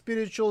your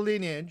spiritual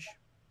lineage,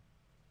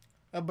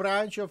 a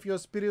branch of your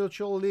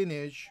spiritual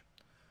lineage,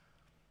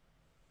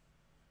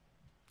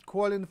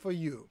 calling for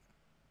you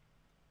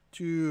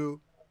to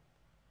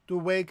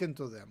awaken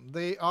to them.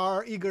 They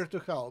are eager to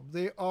help.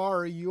 They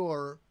are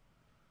your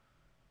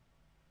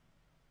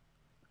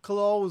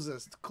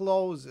closest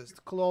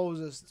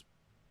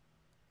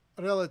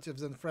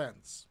relatives and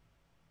friends.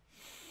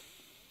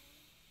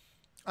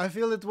 I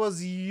feel it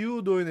was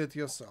you doing it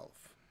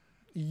yourself.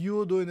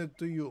 You doing it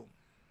to you.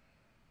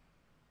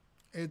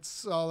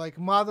 It's like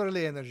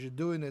motherly energy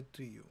doing it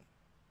to you.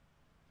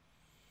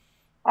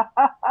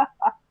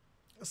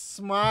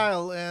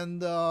 Smile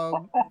and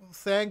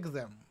thank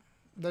them.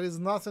 There is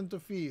nothing to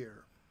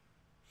fear.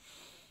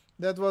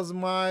 That was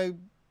my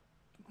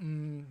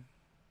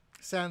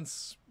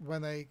sense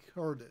when I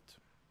heard it.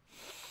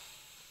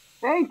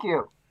 Thank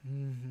you.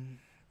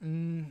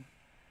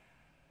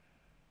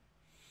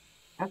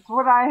 That's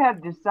what I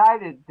had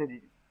decided, that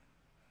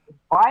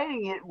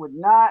biting it would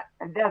not,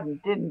 it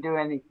didn't do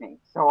anything.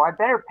 So I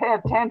better pay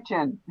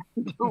attention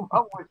to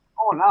what was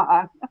going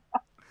on.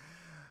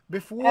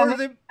 Before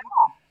the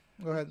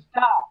go ahead.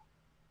 Stop.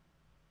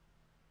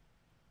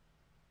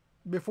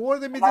 Before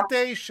the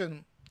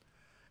meditation,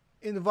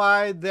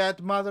 invite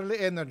that motherly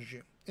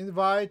energy.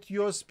 Invite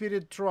your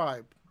spirit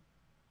tribe.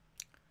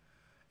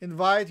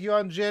 Invite your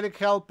angelic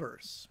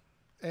helpers.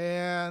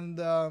 And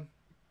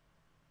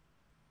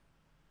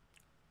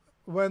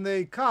when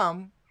they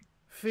come,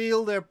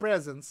 feel their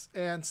presence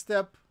and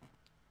step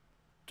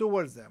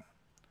towards them.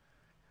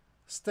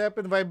 Step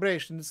in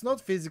vibration. It's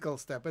not physical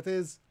step. It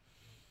is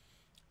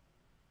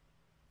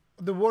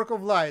the work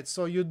of light.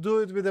 So you do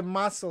it with a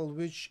muscle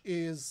which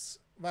is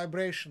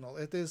vibrational.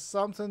 It is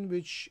something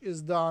which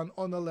is done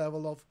on a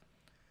level of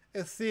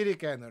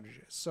etheric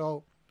energy.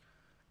 So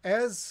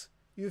as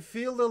you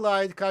feel the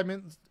light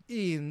coming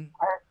in,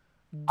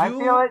 I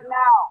feel it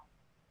now.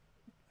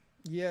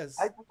 Yes.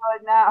 I feel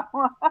it now.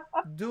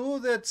 Do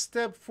that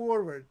step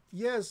forward.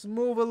 Yes,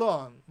 move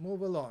along.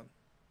 Move along.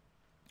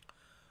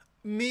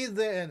 Meet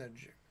the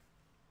energy.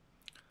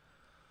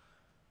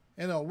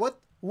 You know,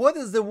 what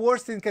is the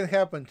worst thing can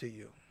happen to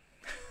you?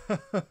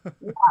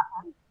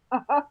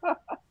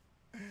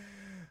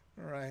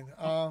 Right.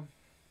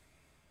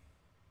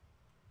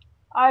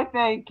 I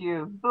thank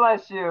you.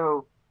 Bless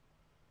you.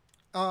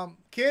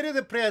 Carry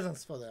the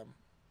presents for them.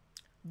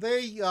 They're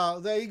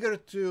eager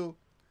to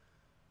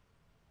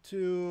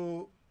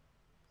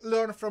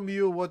learn from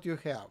you what you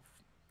have.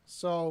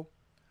 So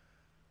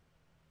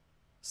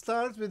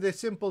start with a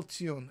simple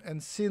tune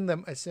and sing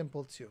them a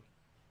simple tune.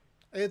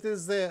 It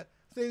is the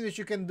thing that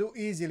you can do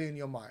easily in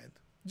your mind.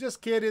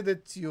 Just carry the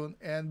tune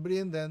and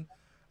bring then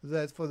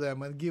that for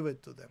them and give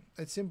it to them.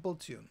 A simple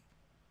tune.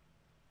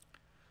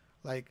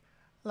 Like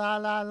la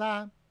la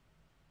la.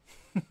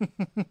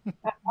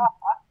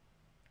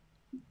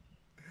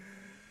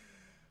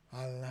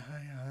 Allah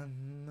ya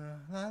la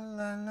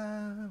la la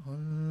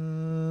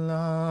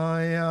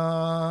Allah ya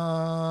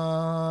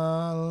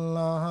Allah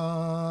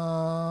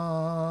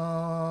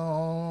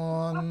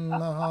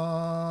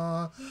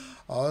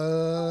Allah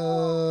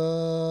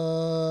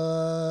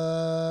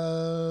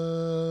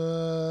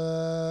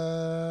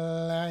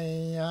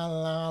ya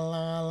la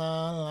la la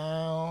la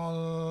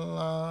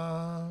Allah.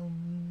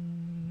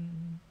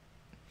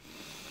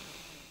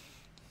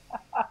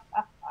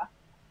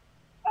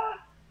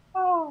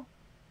 Oh,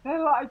 they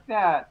like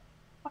that.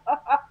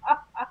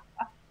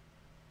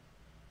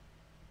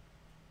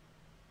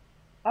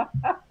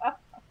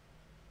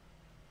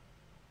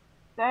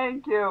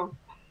 Thank you.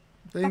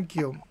 Thank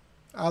you.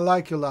 I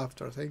like your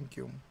laughter. Thank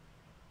you.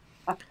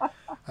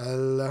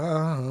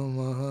 Allah.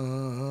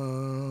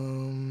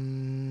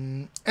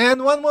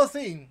 And one more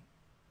thing.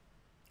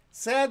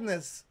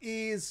 Sadness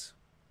is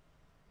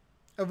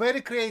a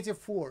very creative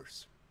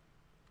force.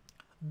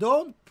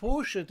 Don't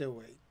push it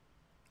away.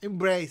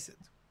 Embrace it.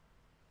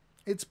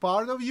 It's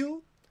part of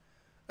you,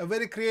 a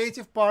very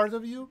creative part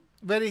of you,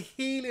 very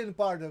healing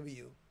part of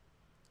you.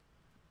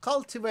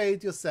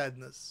 Cultivate your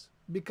sadness.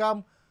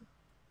 Become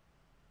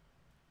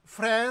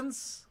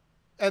friends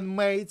and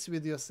mates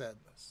with your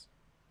sadness.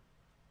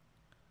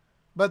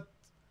 But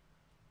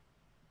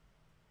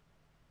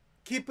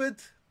keep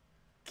it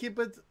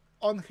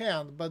on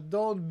hand, but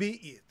don't be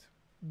it.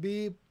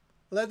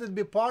 Let it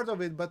be part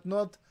of it, but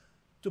not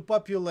to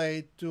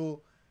populate,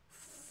 to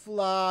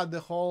flood the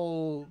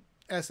whole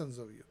essence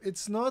of you.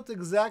 It's not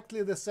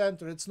exactly the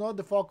center, it's not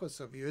the focus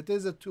of you, it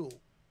is a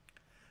tool.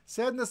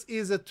 Sadness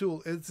is a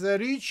tool. It's a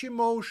rich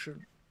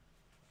emotion,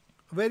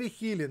 very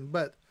healing,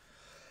 but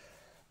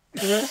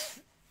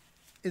it's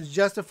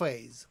just a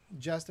phase,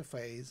 just a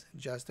phase,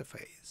 just a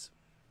phase.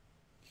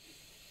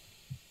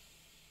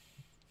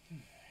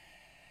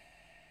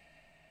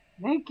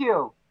 Thank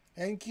you.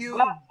 Thank you.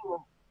 Bless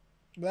you.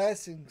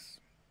 Blessings.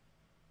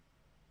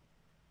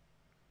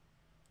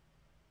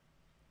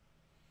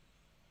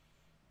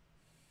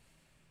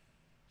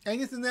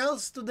 Anything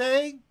else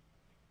today?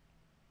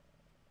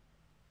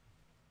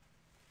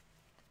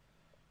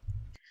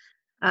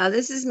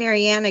 This is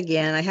Marianne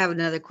again. I have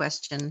another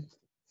question.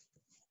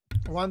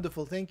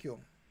 Wonderful. Thank you.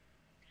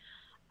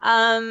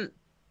 I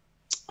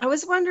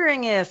was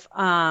wondering if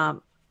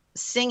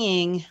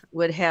singing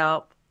would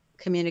help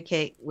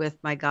communicate with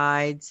my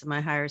guides, my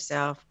higher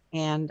self,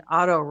 and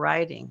auto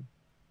writing.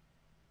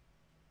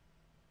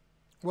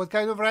 What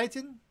kind of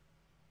writing?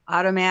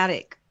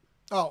 Automatic.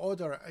 Oh,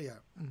 auto. Yeah.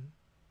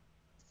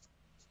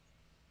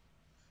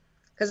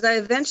 Because I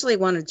eventually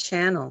want to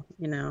channel,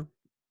 you know.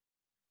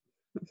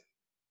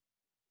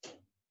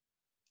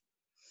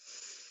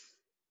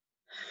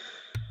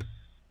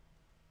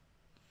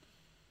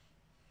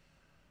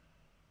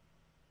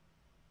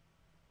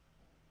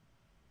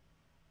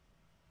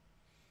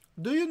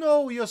 Do you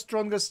know your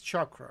strongest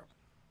chakra?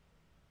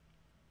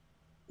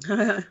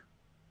 Do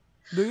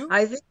you?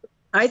 I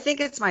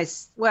think it's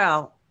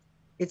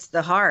it's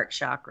the heart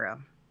chakra.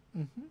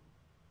 Mm-hmm.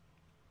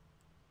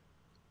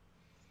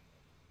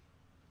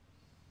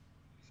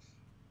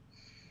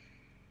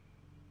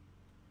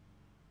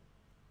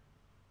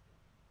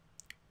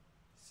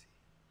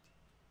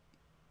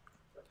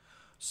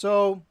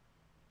 So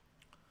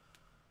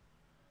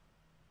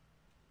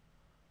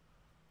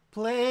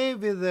play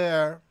with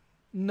the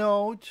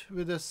note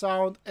with the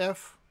sound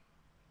F,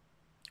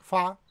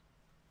 Fa.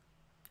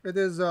 It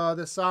is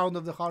the sound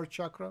of the heart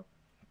chakra.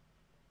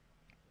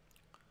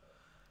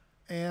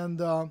 And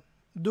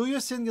do your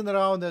singing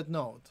around that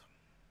note.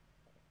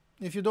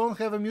 If you don't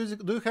have a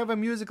music, do you have a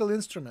musical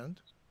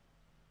instrument?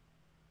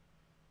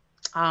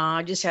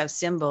 I just have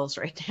symbols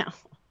right now.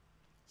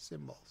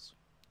 Symbols.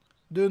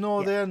 Do you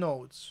know their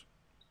notes?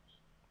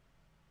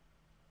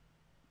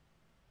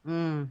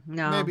 No.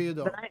 Maybe you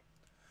don't.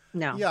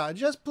 No. Yeah,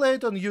 just play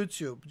it on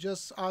YouTube.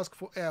 Just ask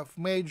for F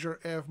major,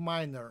 F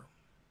minor.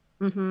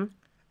 Mm-hmm.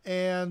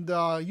 And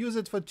use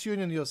it for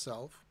tuning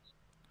yourself.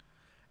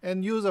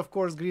 And use, of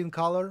course, green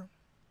color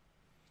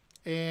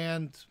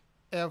and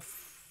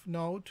F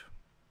note,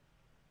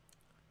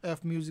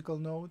 F musical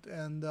note,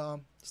 and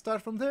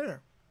start from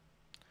there.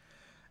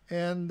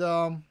 And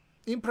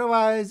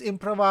improvise,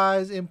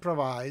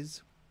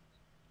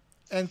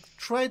 and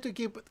try to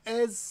keep it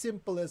as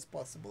simple as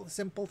possible.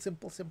 Simple.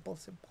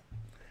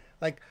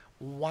 Like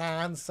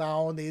one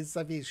sound is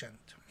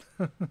sufficient.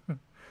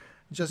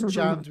 Just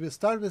chant. We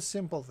start with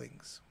simple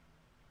things.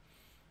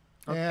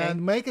 Okay.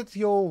 And make it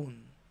your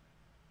own.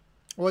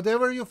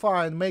 Whatever you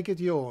find, make it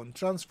your own.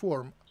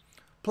 Transform.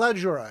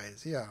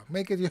 Plagiarize. Yeah,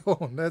 make it your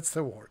own. That's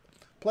the word.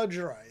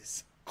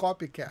 Plagiarize.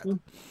 Copycat.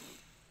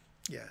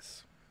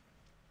 Yes.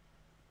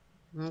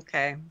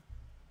 Okay.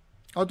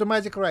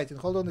 Automatic writing.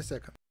 Hold on a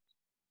second.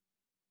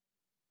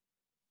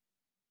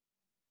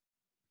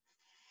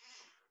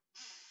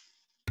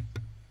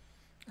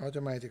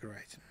 Automatic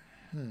writing.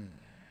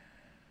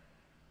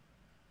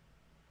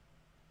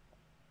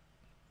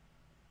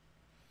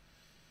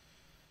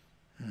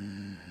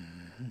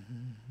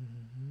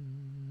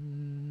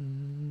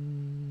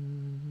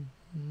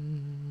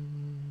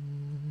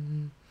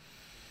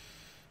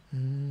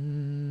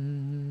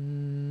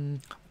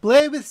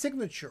 Play with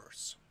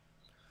signatures.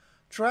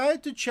 Try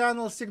to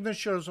channel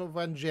signatures of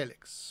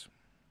angelics.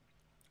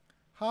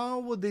 How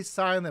would they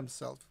sign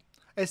themselves?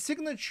 A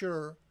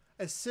signature,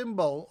 a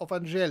symbol of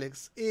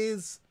angelics,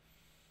 is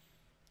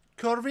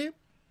curvy,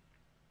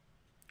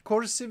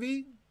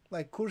 cursive,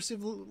 like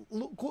cursive,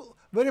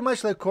 very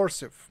much like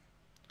cursive.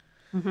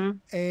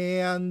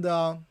 And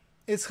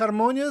it's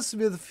harmonious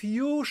with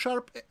few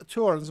sharp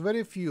turns,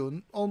 very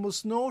few,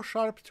 almost no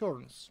sharp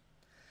turns.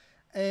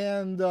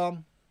 And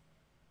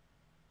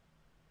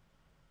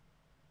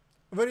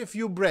very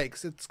few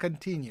breaks. It's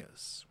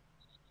continuous.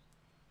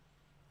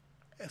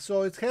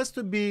 So it has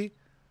to be,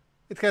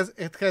 it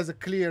has a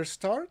clear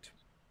start,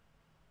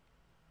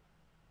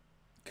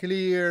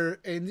 clear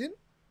ending,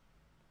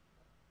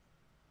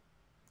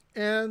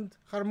 and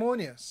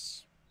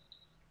harmonious.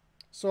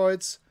 So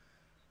it's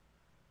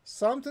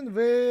something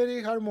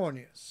very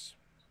harmonious.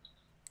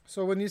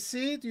 So when you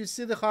see it, you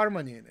see the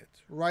harmony in it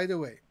right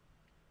away.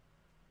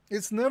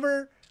 It's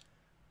never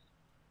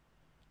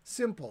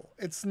simple.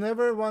 It's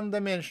never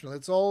one-dimensional.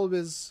 It's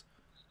always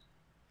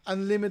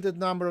unlimited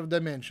number of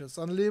dimensions,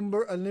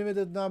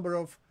 unlimited number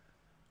of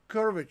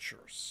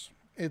curvatures.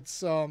 It's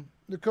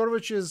the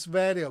curvature is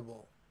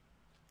variable,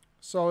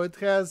 so it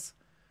has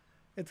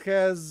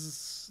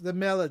the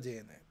melody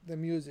in it, the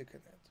music in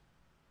it.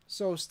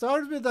 So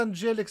start with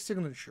angelic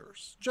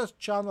signatures. Just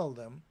channel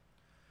them.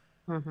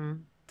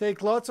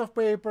 Take lots of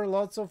paper,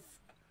 lots of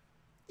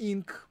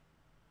ink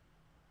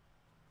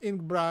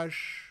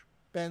brush,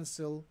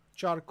 pencil,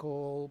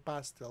 charcoal,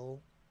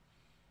 pastel,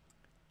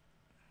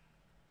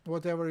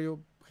 whatever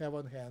you have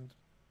on hand.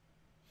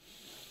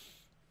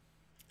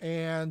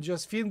 And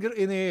just finger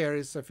in the air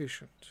is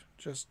sufficient.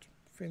 Just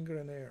finger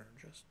in the air.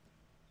 Just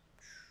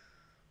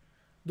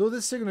do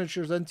the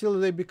signatures until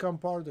they become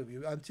part of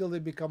you, until they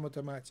become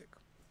automatic.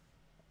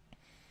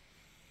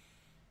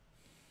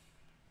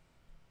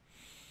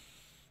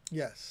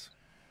 Yes.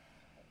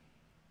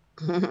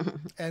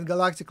 And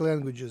galactic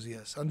languages,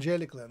 yes.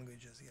 Angelic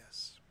languages,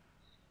 yes.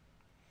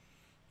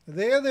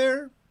 They're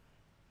there.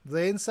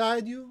 They're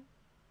inside you.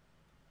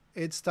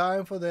 It's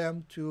time for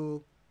them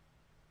to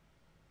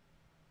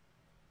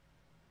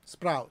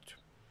sprout.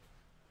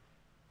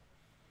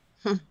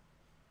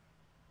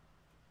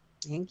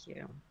 Thank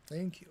you.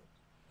 Thank you.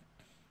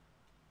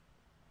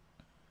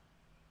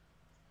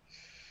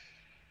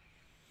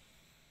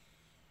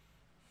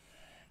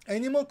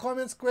 Any more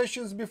comments,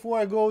 questions before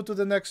I go to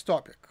the next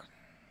topic?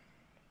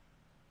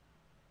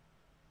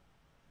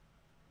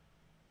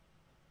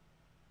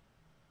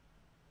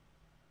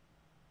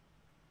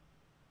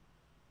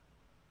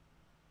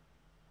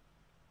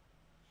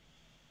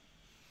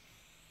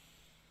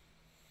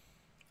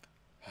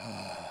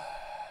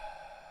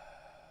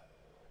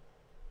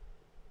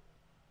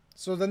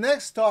 So the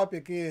next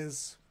topic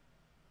is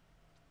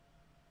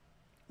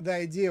the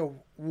idea of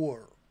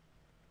war.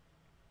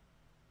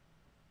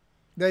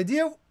 The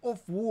idea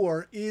of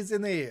war is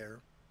in the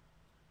air.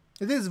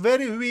 It is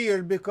very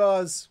weird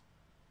because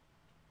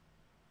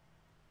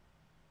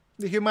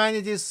the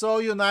humanity is so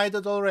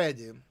united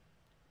already,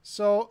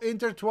 so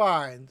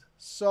intertwined,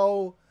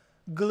 so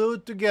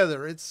glued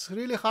together. It's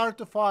really hard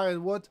to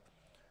find what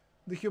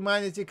the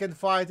humanity can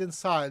fight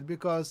inside,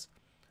 because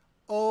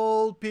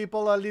all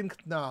people are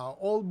linked now.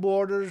 All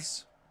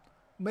borders,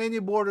 many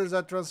borders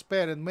are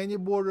transparent, many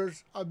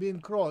borders are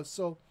being crossed.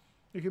 So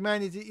the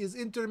humanity is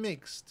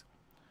intermixed.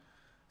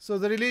 So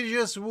the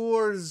religious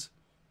wars,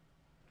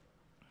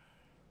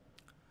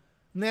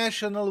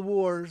 national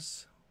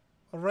wars,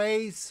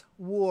 race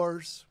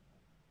wars,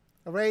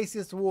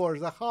 racist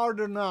wars are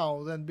harder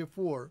now than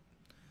before,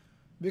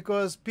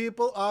 because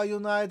people are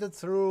united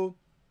through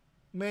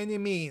many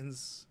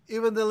means.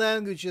 Even the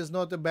language is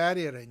not a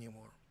barrier anymore.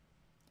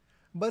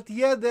 But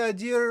yet the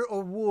idea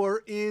of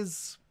war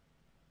is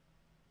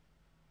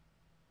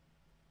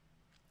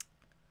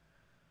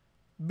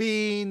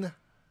being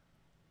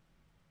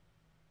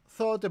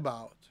thought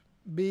about,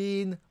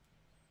 being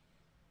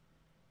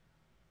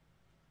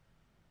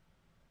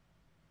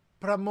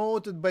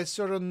promoted by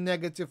certain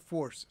negative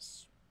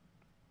forces,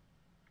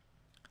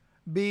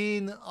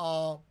 being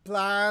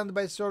planned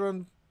by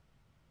certain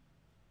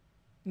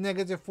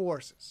negative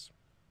forces.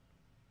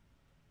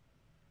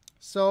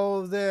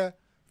 So the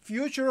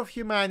future of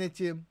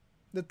humanity,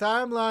 the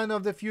timeline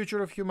of the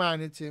future of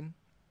humanity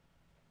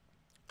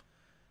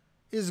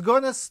is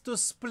going to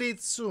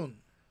split soon.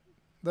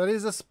 There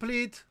is a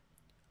split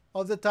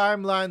of the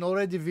timeline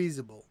already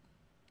visible.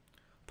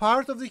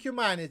 Part of the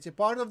humanity,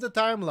 part of the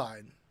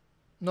timeline,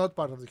 not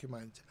part of the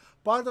humanity,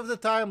 part of the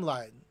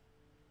timeline,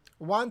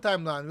 one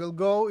timeline will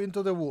go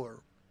into the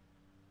war.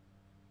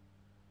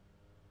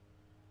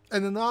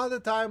 and another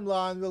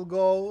timeline will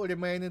go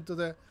remain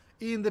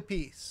in the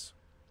peace.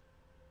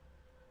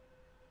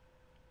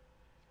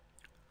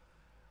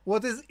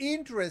 What is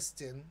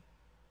interesting,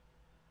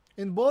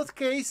 in both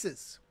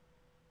cases,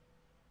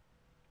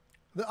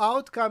 the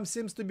outcome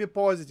seems to be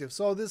positive.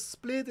 So this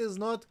split is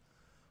not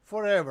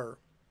forever.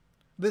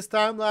 These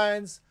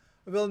timelines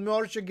will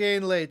merge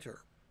again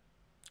later.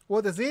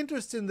 What is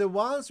interesting, the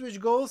ones which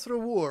go through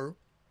war,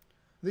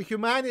 the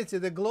humanity,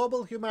 the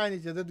global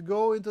humanity that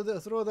go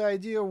through the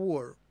idea of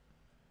war.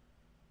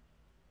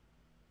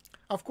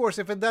 Of course,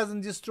 if it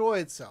doesn't destroy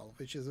itself,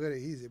 which is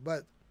very easy,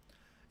 but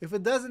if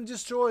it doesn't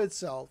destroy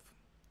itself,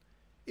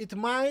 it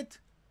might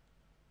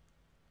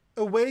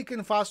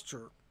awaken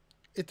faster.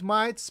 It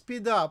might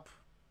speed up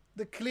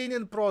the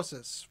cleaning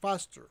process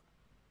faster.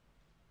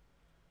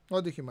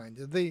 Not the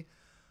humanity.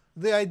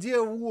 The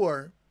idea of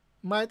war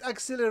might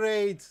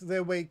accelerate the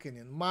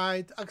awakening,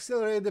 might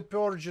accelerate the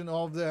purging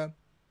of the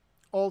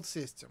old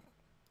system.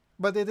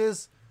 But it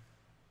is,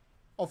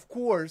 of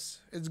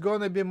course, it's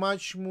going to be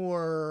much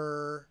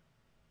more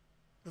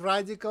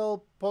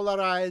radical,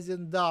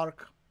 polarizing,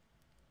 dark,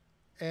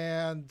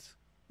 and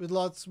with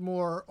lots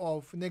more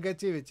of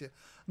negativity.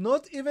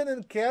 Not even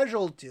in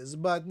casualties,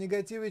 but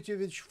negativity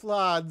which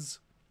floods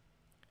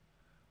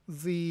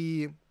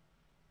the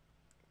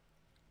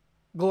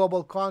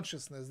global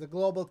consciousness, the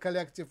global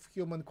collective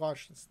human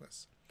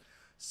consciousness.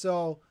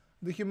 So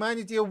the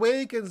humanity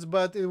awakens,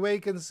 but it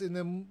awakens in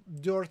a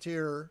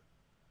dirtier,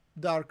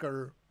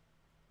 darker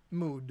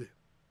mood.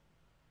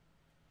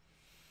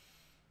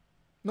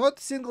 Not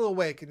single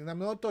awakening. I'm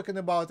not talking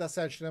about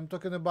ascension. I'm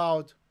talking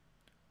about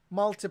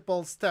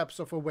multiple steps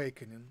of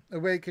awakening.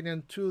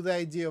 Awakening to the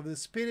idea of the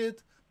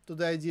spirit, to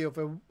the idea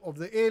of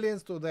the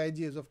aliens, to the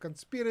ideas of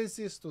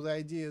conspiracies, to the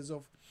ideas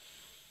of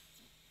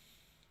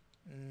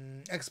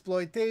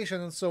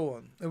exploitation, and so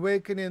on.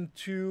 Awakening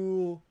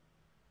to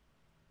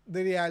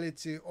the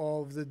reality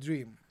of the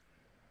dream.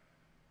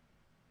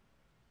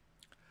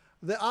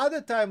 The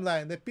other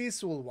timeline, the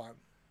peaceful one,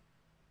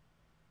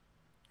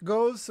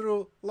 goes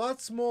through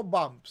lots more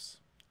bumps,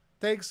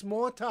 takes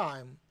more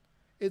time,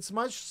 it's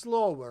much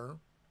slower,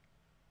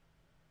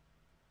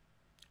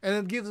 and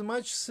it gives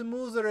much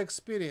smoother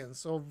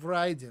experience of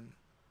riding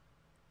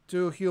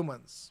to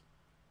humans.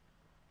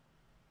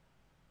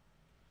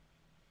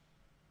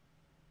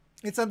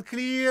 It's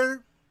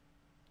unclear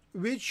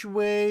which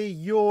way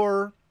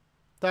your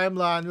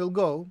timeline will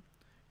go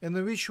and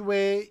in which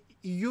way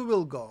you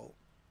will go.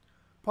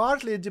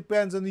 Partly it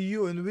depends on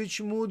you, in which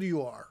mood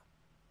you are,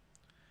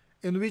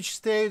 in which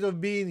state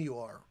of being you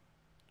are,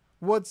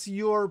 what's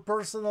your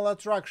personal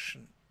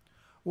attraction,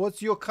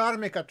 what's your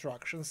karmic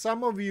attraction.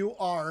 Some of you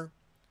are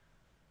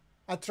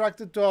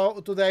attracted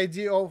to the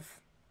idea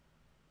of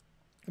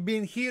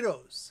being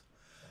heroes.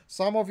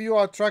 Some of you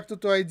are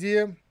attracted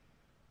to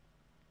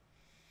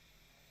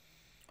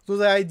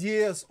the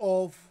ideas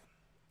of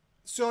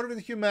serving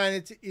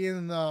humanity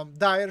in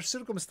dire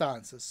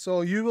circumstances.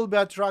 So you will be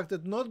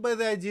attracted not by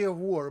the idea of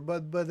war,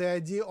 but by the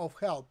idea of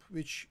help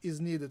which is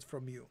needed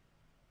from you.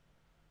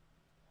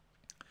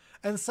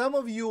 And some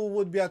of you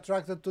would be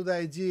attracted to the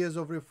ideas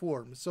of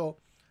reform. So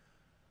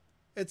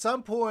at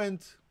some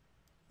point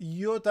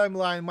your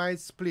timeline might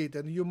split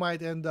and you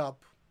might end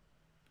up,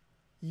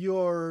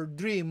 your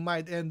dream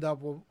might end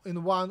up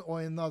in one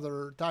or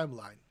another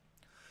timeline.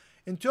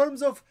 In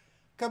terms of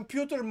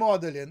computer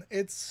modeling,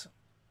 it's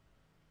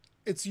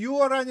you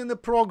are running a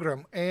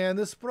program, and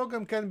this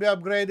program can be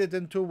upgraded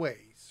in two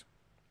ways.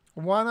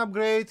 One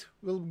upgrade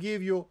will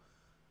give you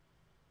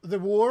the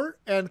war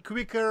and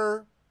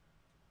quicker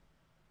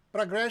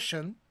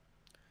progression,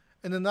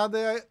 and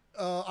another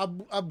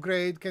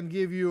upgrade can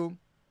give you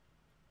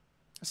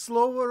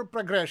slower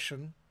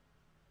progression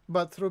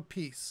but through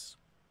peace.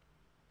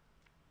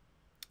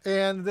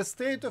 And the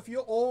state of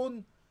your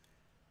own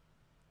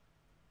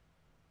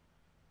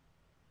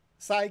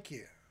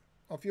psyche,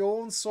 of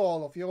your own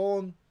soul, of your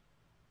own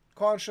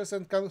conscious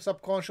and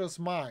subconscious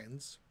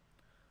minds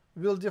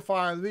will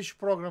define which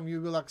program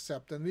you will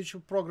accept and which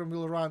program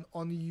will run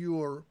on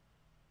your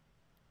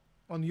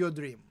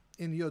dream,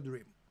 in your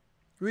dream.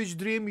 Which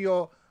dream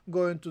you're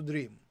going to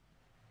dream.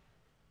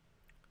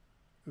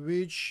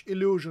 Which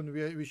illusion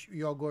which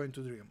you're going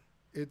to dream.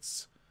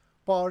 It's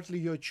partly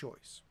your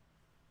choice.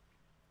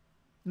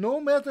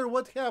 No matter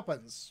what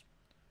happens,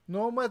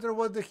 no matter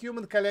what the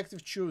human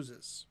collective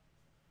chooses,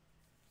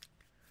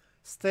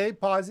 stay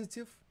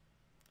positive,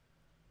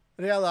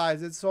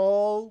 realize it's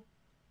all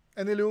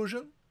an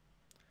illusion,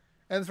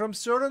 and from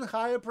certain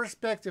higher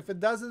perspective, it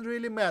doesn't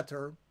really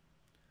matter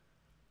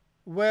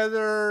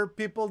whether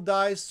people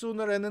die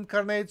sooner and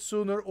incarnate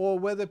sooner or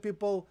whether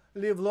people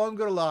live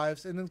longer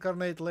lives and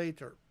incarnate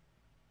later.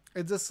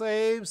 It's the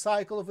same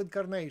cycle of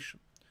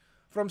incarnation.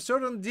 From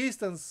certain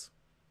distance,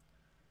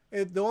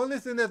 the only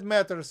thing that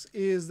matters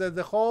is that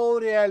the whole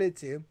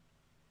reality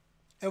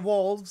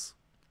evolves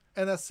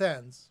and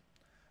ascends.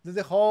 That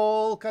the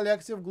whole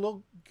collective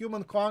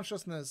human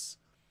consciousness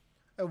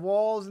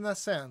evolves and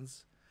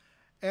ascends.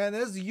 And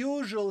as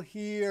usual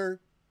here,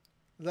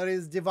 there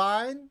is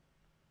divine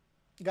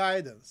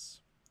guidance.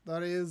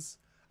 there is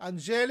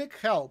angelic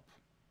help,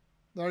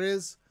 there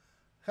is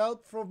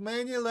help from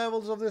many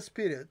levels of the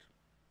spirit,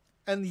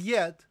 and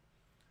yet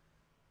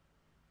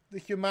the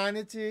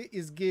humanity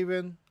is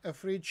given a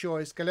free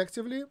choice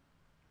collectively,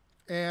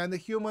 and the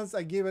humans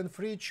are given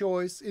free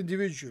choice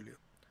individually.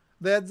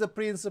 That's the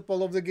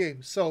principle of the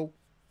game. So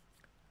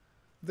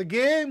the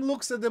game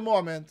looks at the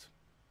moment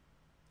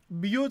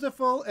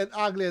beautiful and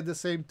ugly at the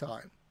same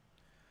time.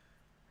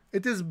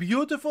 It is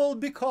beautiful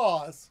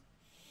because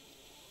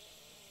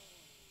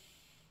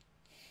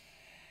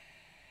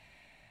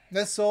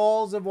the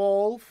souls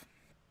evolve,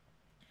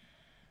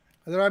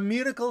 there are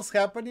miracles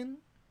happening,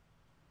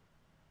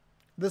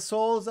 the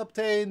souls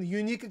obtain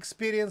unique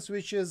experience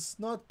which is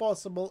not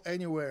possible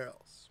anywhere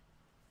else.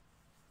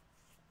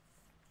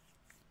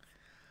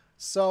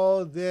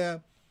 So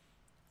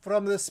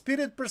from the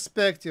spirit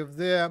perspective,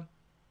 the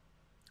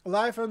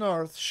life on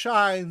earth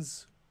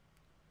shines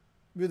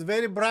with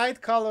very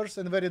bright colors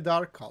and very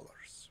dark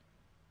colors.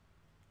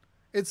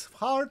 It's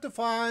hard to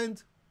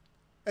find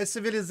a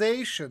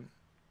civilization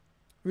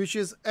which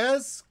is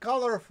as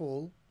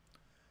colorful,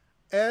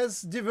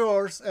 as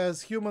diverse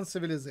as human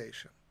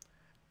civilization,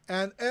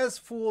 and as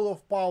full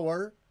of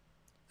power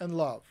and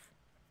love.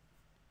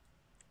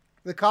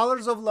 The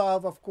colors of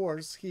love, of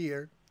course,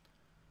 here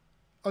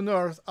on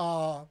earth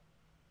are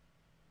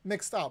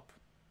mixed up,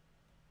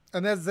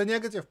 and that's the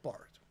negative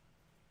part.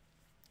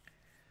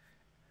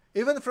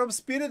 Even from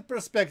spirit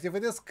perspective,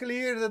 it is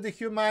clear that the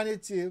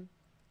humanity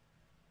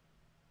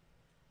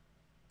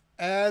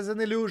as an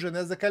illusion,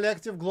 as a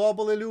collective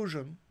global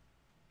illusion,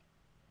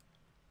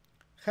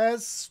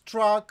 has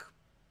struck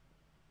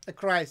a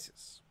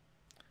crisis,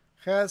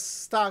 has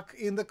stuck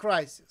in the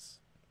crisis.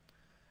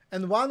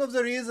 And one of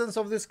the reasons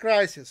of this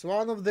crisis,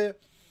 one of the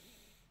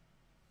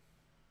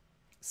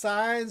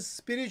signs,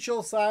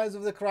 spiritual signs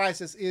of the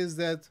crisis, is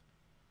that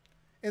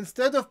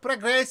instead of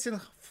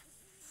progressing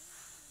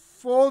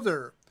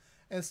further,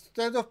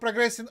 instead of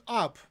progressing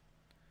up,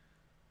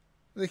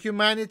 the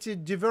humanity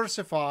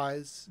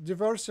diversifies,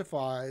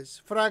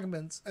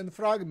 fragments and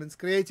fragments,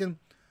 creating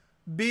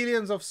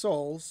billions of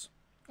souls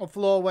of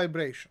low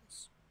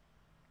vibrations.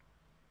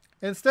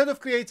 Instead of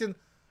creating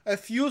a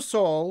few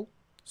souls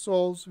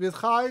with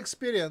high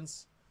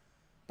experience,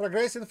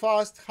 progressing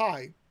fast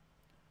high,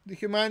 the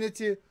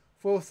humanity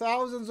for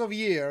thousands of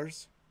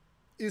years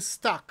is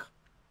stuck,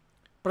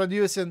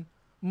 producing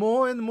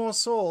more and more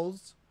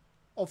souls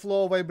of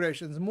low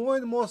vibrations. More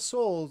and more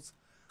souls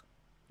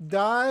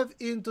dive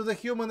into the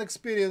human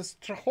experience,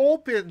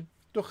 hoping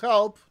to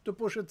help to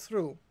push it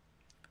through,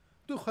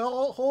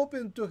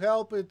 hoping to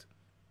help it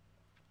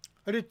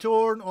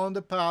return on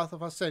the path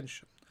of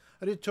ascension,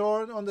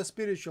 return on the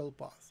spiritual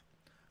path.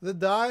 They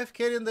dive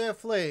carrying their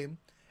flame,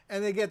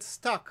 and they get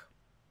stuck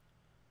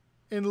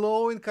in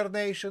low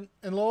incarnation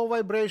and low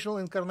vibrational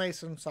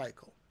incarnation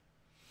cycle.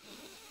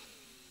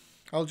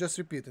 I'll just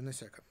repeat in a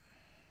second.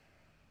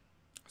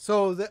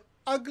 So the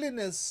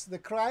ugliness, the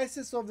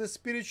crisis of the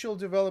spiritual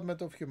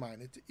development of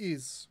humanity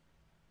is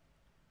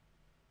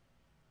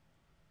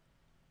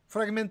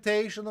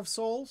fragmentation of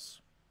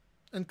souls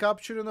and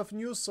capturing of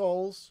new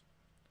souls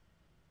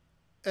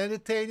and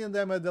retaining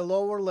them at the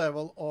lower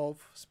level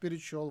of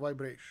spiritual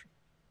vibration.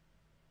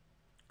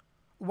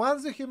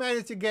 Once the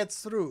humanity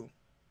gets through,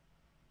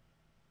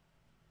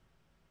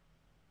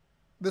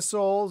 the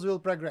souls will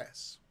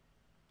progress,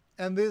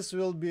 and this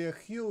will be a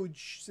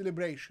huge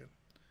celebration,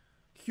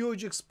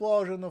 huge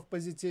explosion of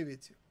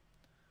positivity.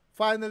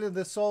 Finally,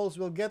 the souls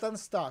will get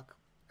unstuck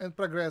and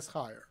progress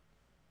higher.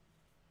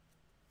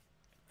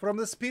 From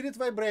the spirit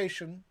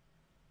vibration,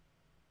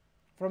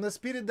 from the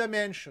spirit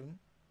dimension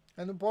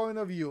and the point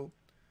of view,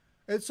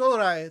 it's all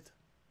right.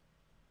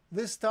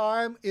 This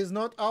time is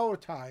not our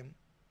time.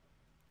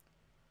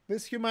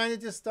 This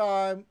humanity's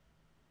time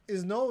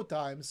is no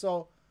time,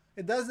 so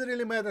it doesn't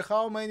really matter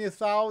how many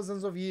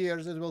thousands of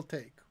years it will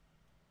take.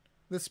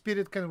 The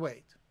spirit can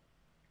wait.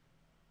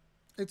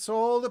 It's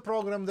all the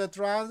program that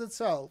runs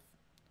itself,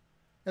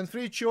 and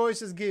free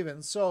choice is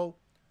given. So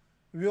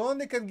we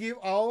only can give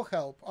our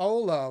help, our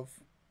love,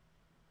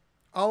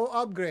 our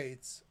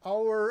upgrades,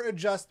 our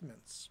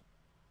adjustments,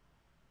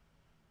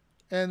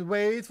 and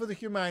wait for the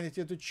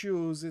humanity to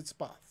choose its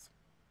path.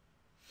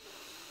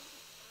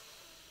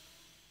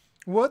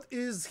 What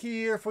is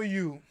here for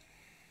you?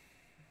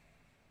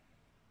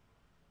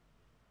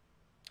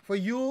 For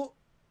you,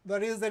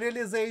 there is the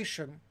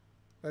realization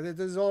that it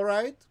is all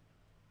right.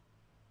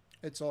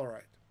 It's all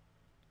right.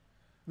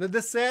 That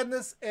the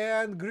sadness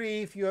and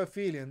grief you are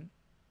feeling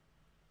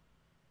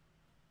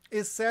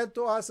is said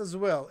to us as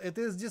well. It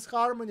is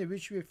disharmony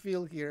which we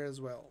feel here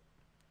as well.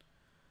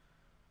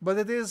 But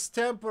it is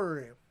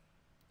temporary.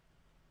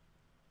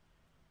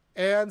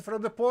 And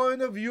from the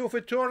point of view of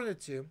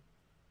eternity,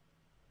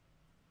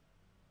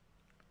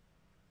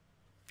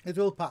 it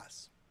will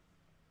pass.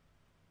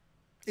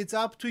 It's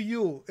up to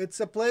you. It's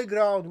a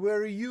playground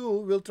where you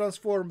will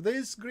transform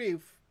this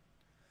grief,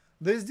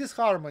 this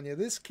disharmony,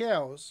 this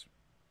chaos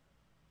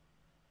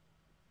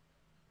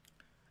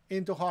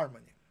into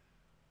harmony,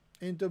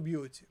 into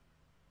beauty.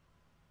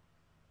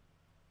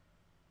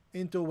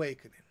 into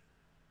awakening.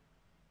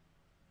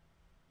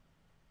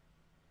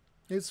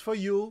 It's for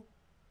you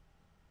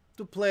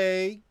to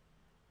play,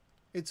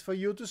 it's for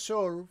you to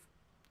serve,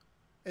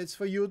 it's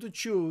for you to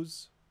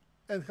choose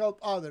and help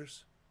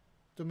others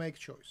to make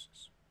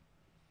choices.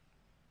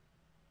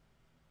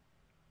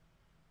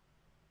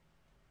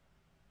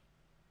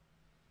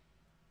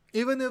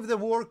 Even if the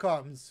war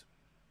comes,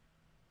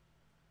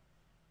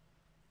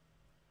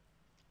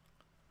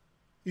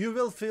 you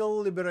will feel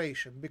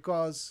liberation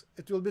because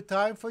it will be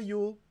time for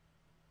you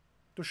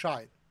to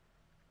shine.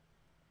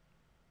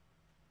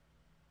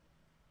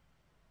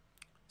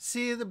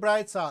 See the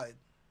bright side.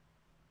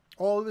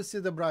 Always see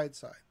the bright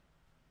side.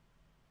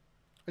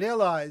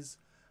 Realize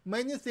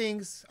many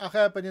things are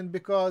happening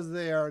because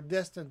they are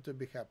destined to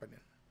be happening.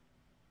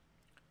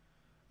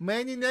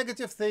 Many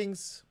negative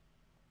things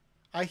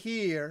are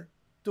here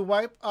to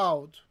wipe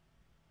out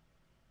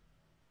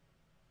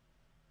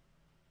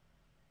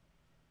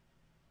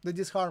the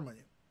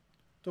disharmony,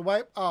 to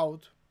wipe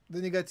out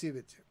the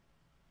negativity.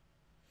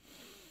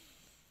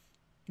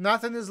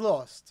 Nothing is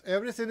lost.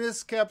 Everything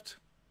is kept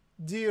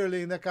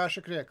dearly in the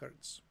Akashic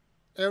records.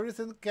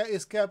 Everything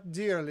is kept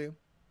dearly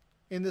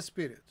in the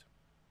spirit.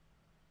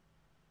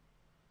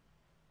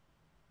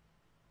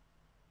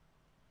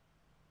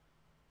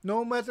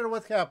 No matter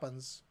what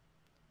happens,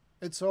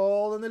 it's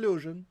all an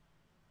illusion.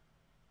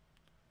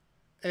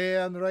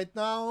 And right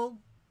now,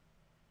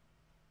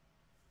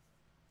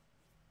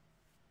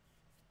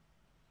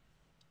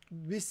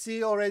 we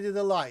see already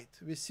the light.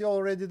 We see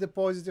already the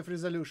positive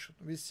resolution.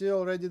 We see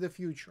already the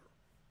future.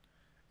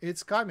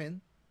 It's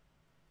coming.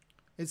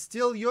 It's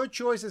still your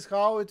choices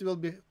how it will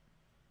be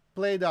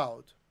played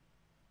out.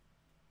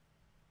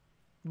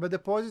 But the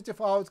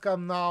positive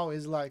outcome now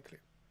is likely.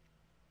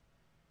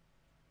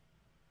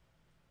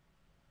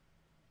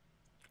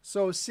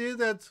 So see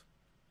that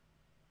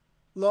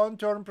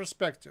long-term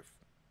perspective.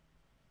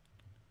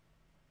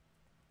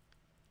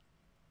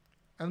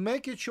 And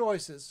make your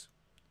choices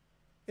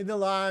in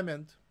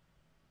alignment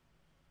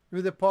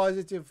with a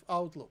positive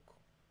outlook,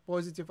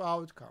 positive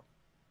outcome.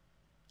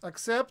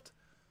 Accept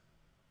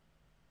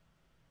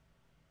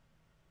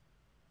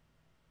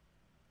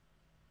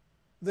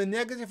the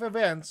negative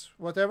events,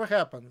 whatever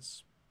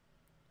happens,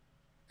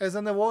 as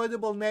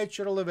unavoidable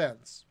natural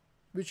events,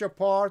 which are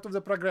part of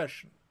the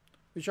progression,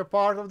 which are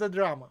part of the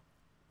drama.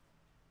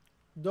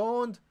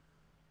 Don't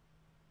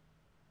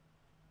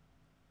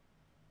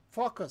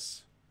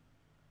focus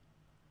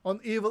on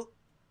evil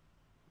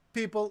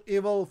people,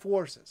 evil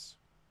forces.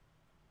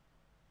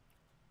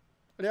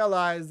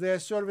 Realize they are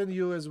serving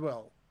you as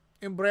well.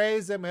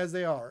 Embrace them as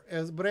they are.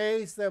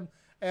 Embrace them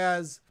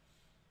as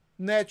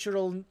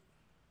natural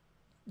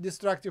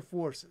destructive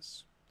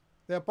forces.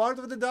 They are part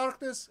of the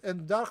darkness,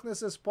 and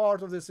darkness is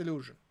part of this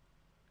illusion.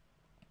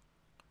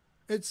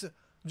 It's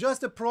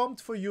just a prompt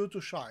for you to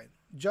shine.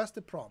 Just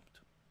a prompt.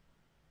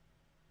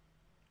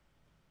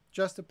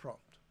 Just a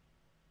prompt.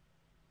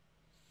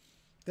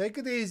 Take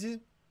it easy.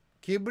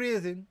 Keep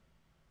breathing.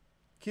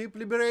 Keep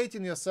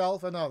liberating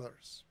yourself and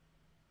others.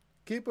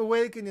 Keep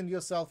awakening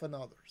yourself and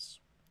others.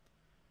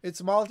 It's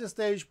a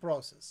multi-stage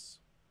process.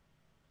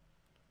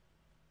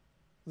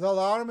 The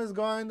alarm is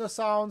going to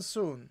sound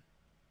soon.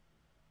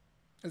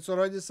 It's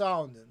already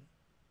sounding.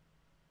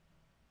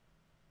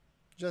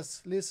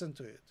 Just listen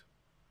to it.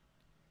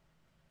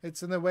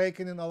 It's an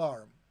awakening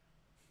alarm.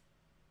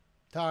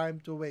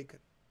 Time to awaken.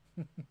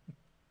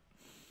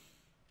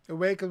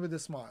 Awaken with a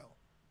smile.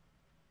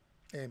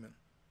 Amen.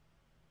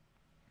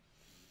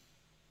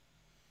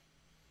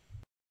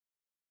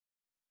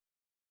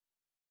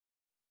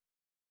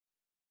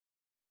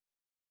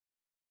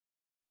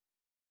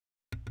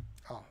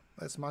 Oh,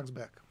 that's Mark's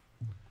back.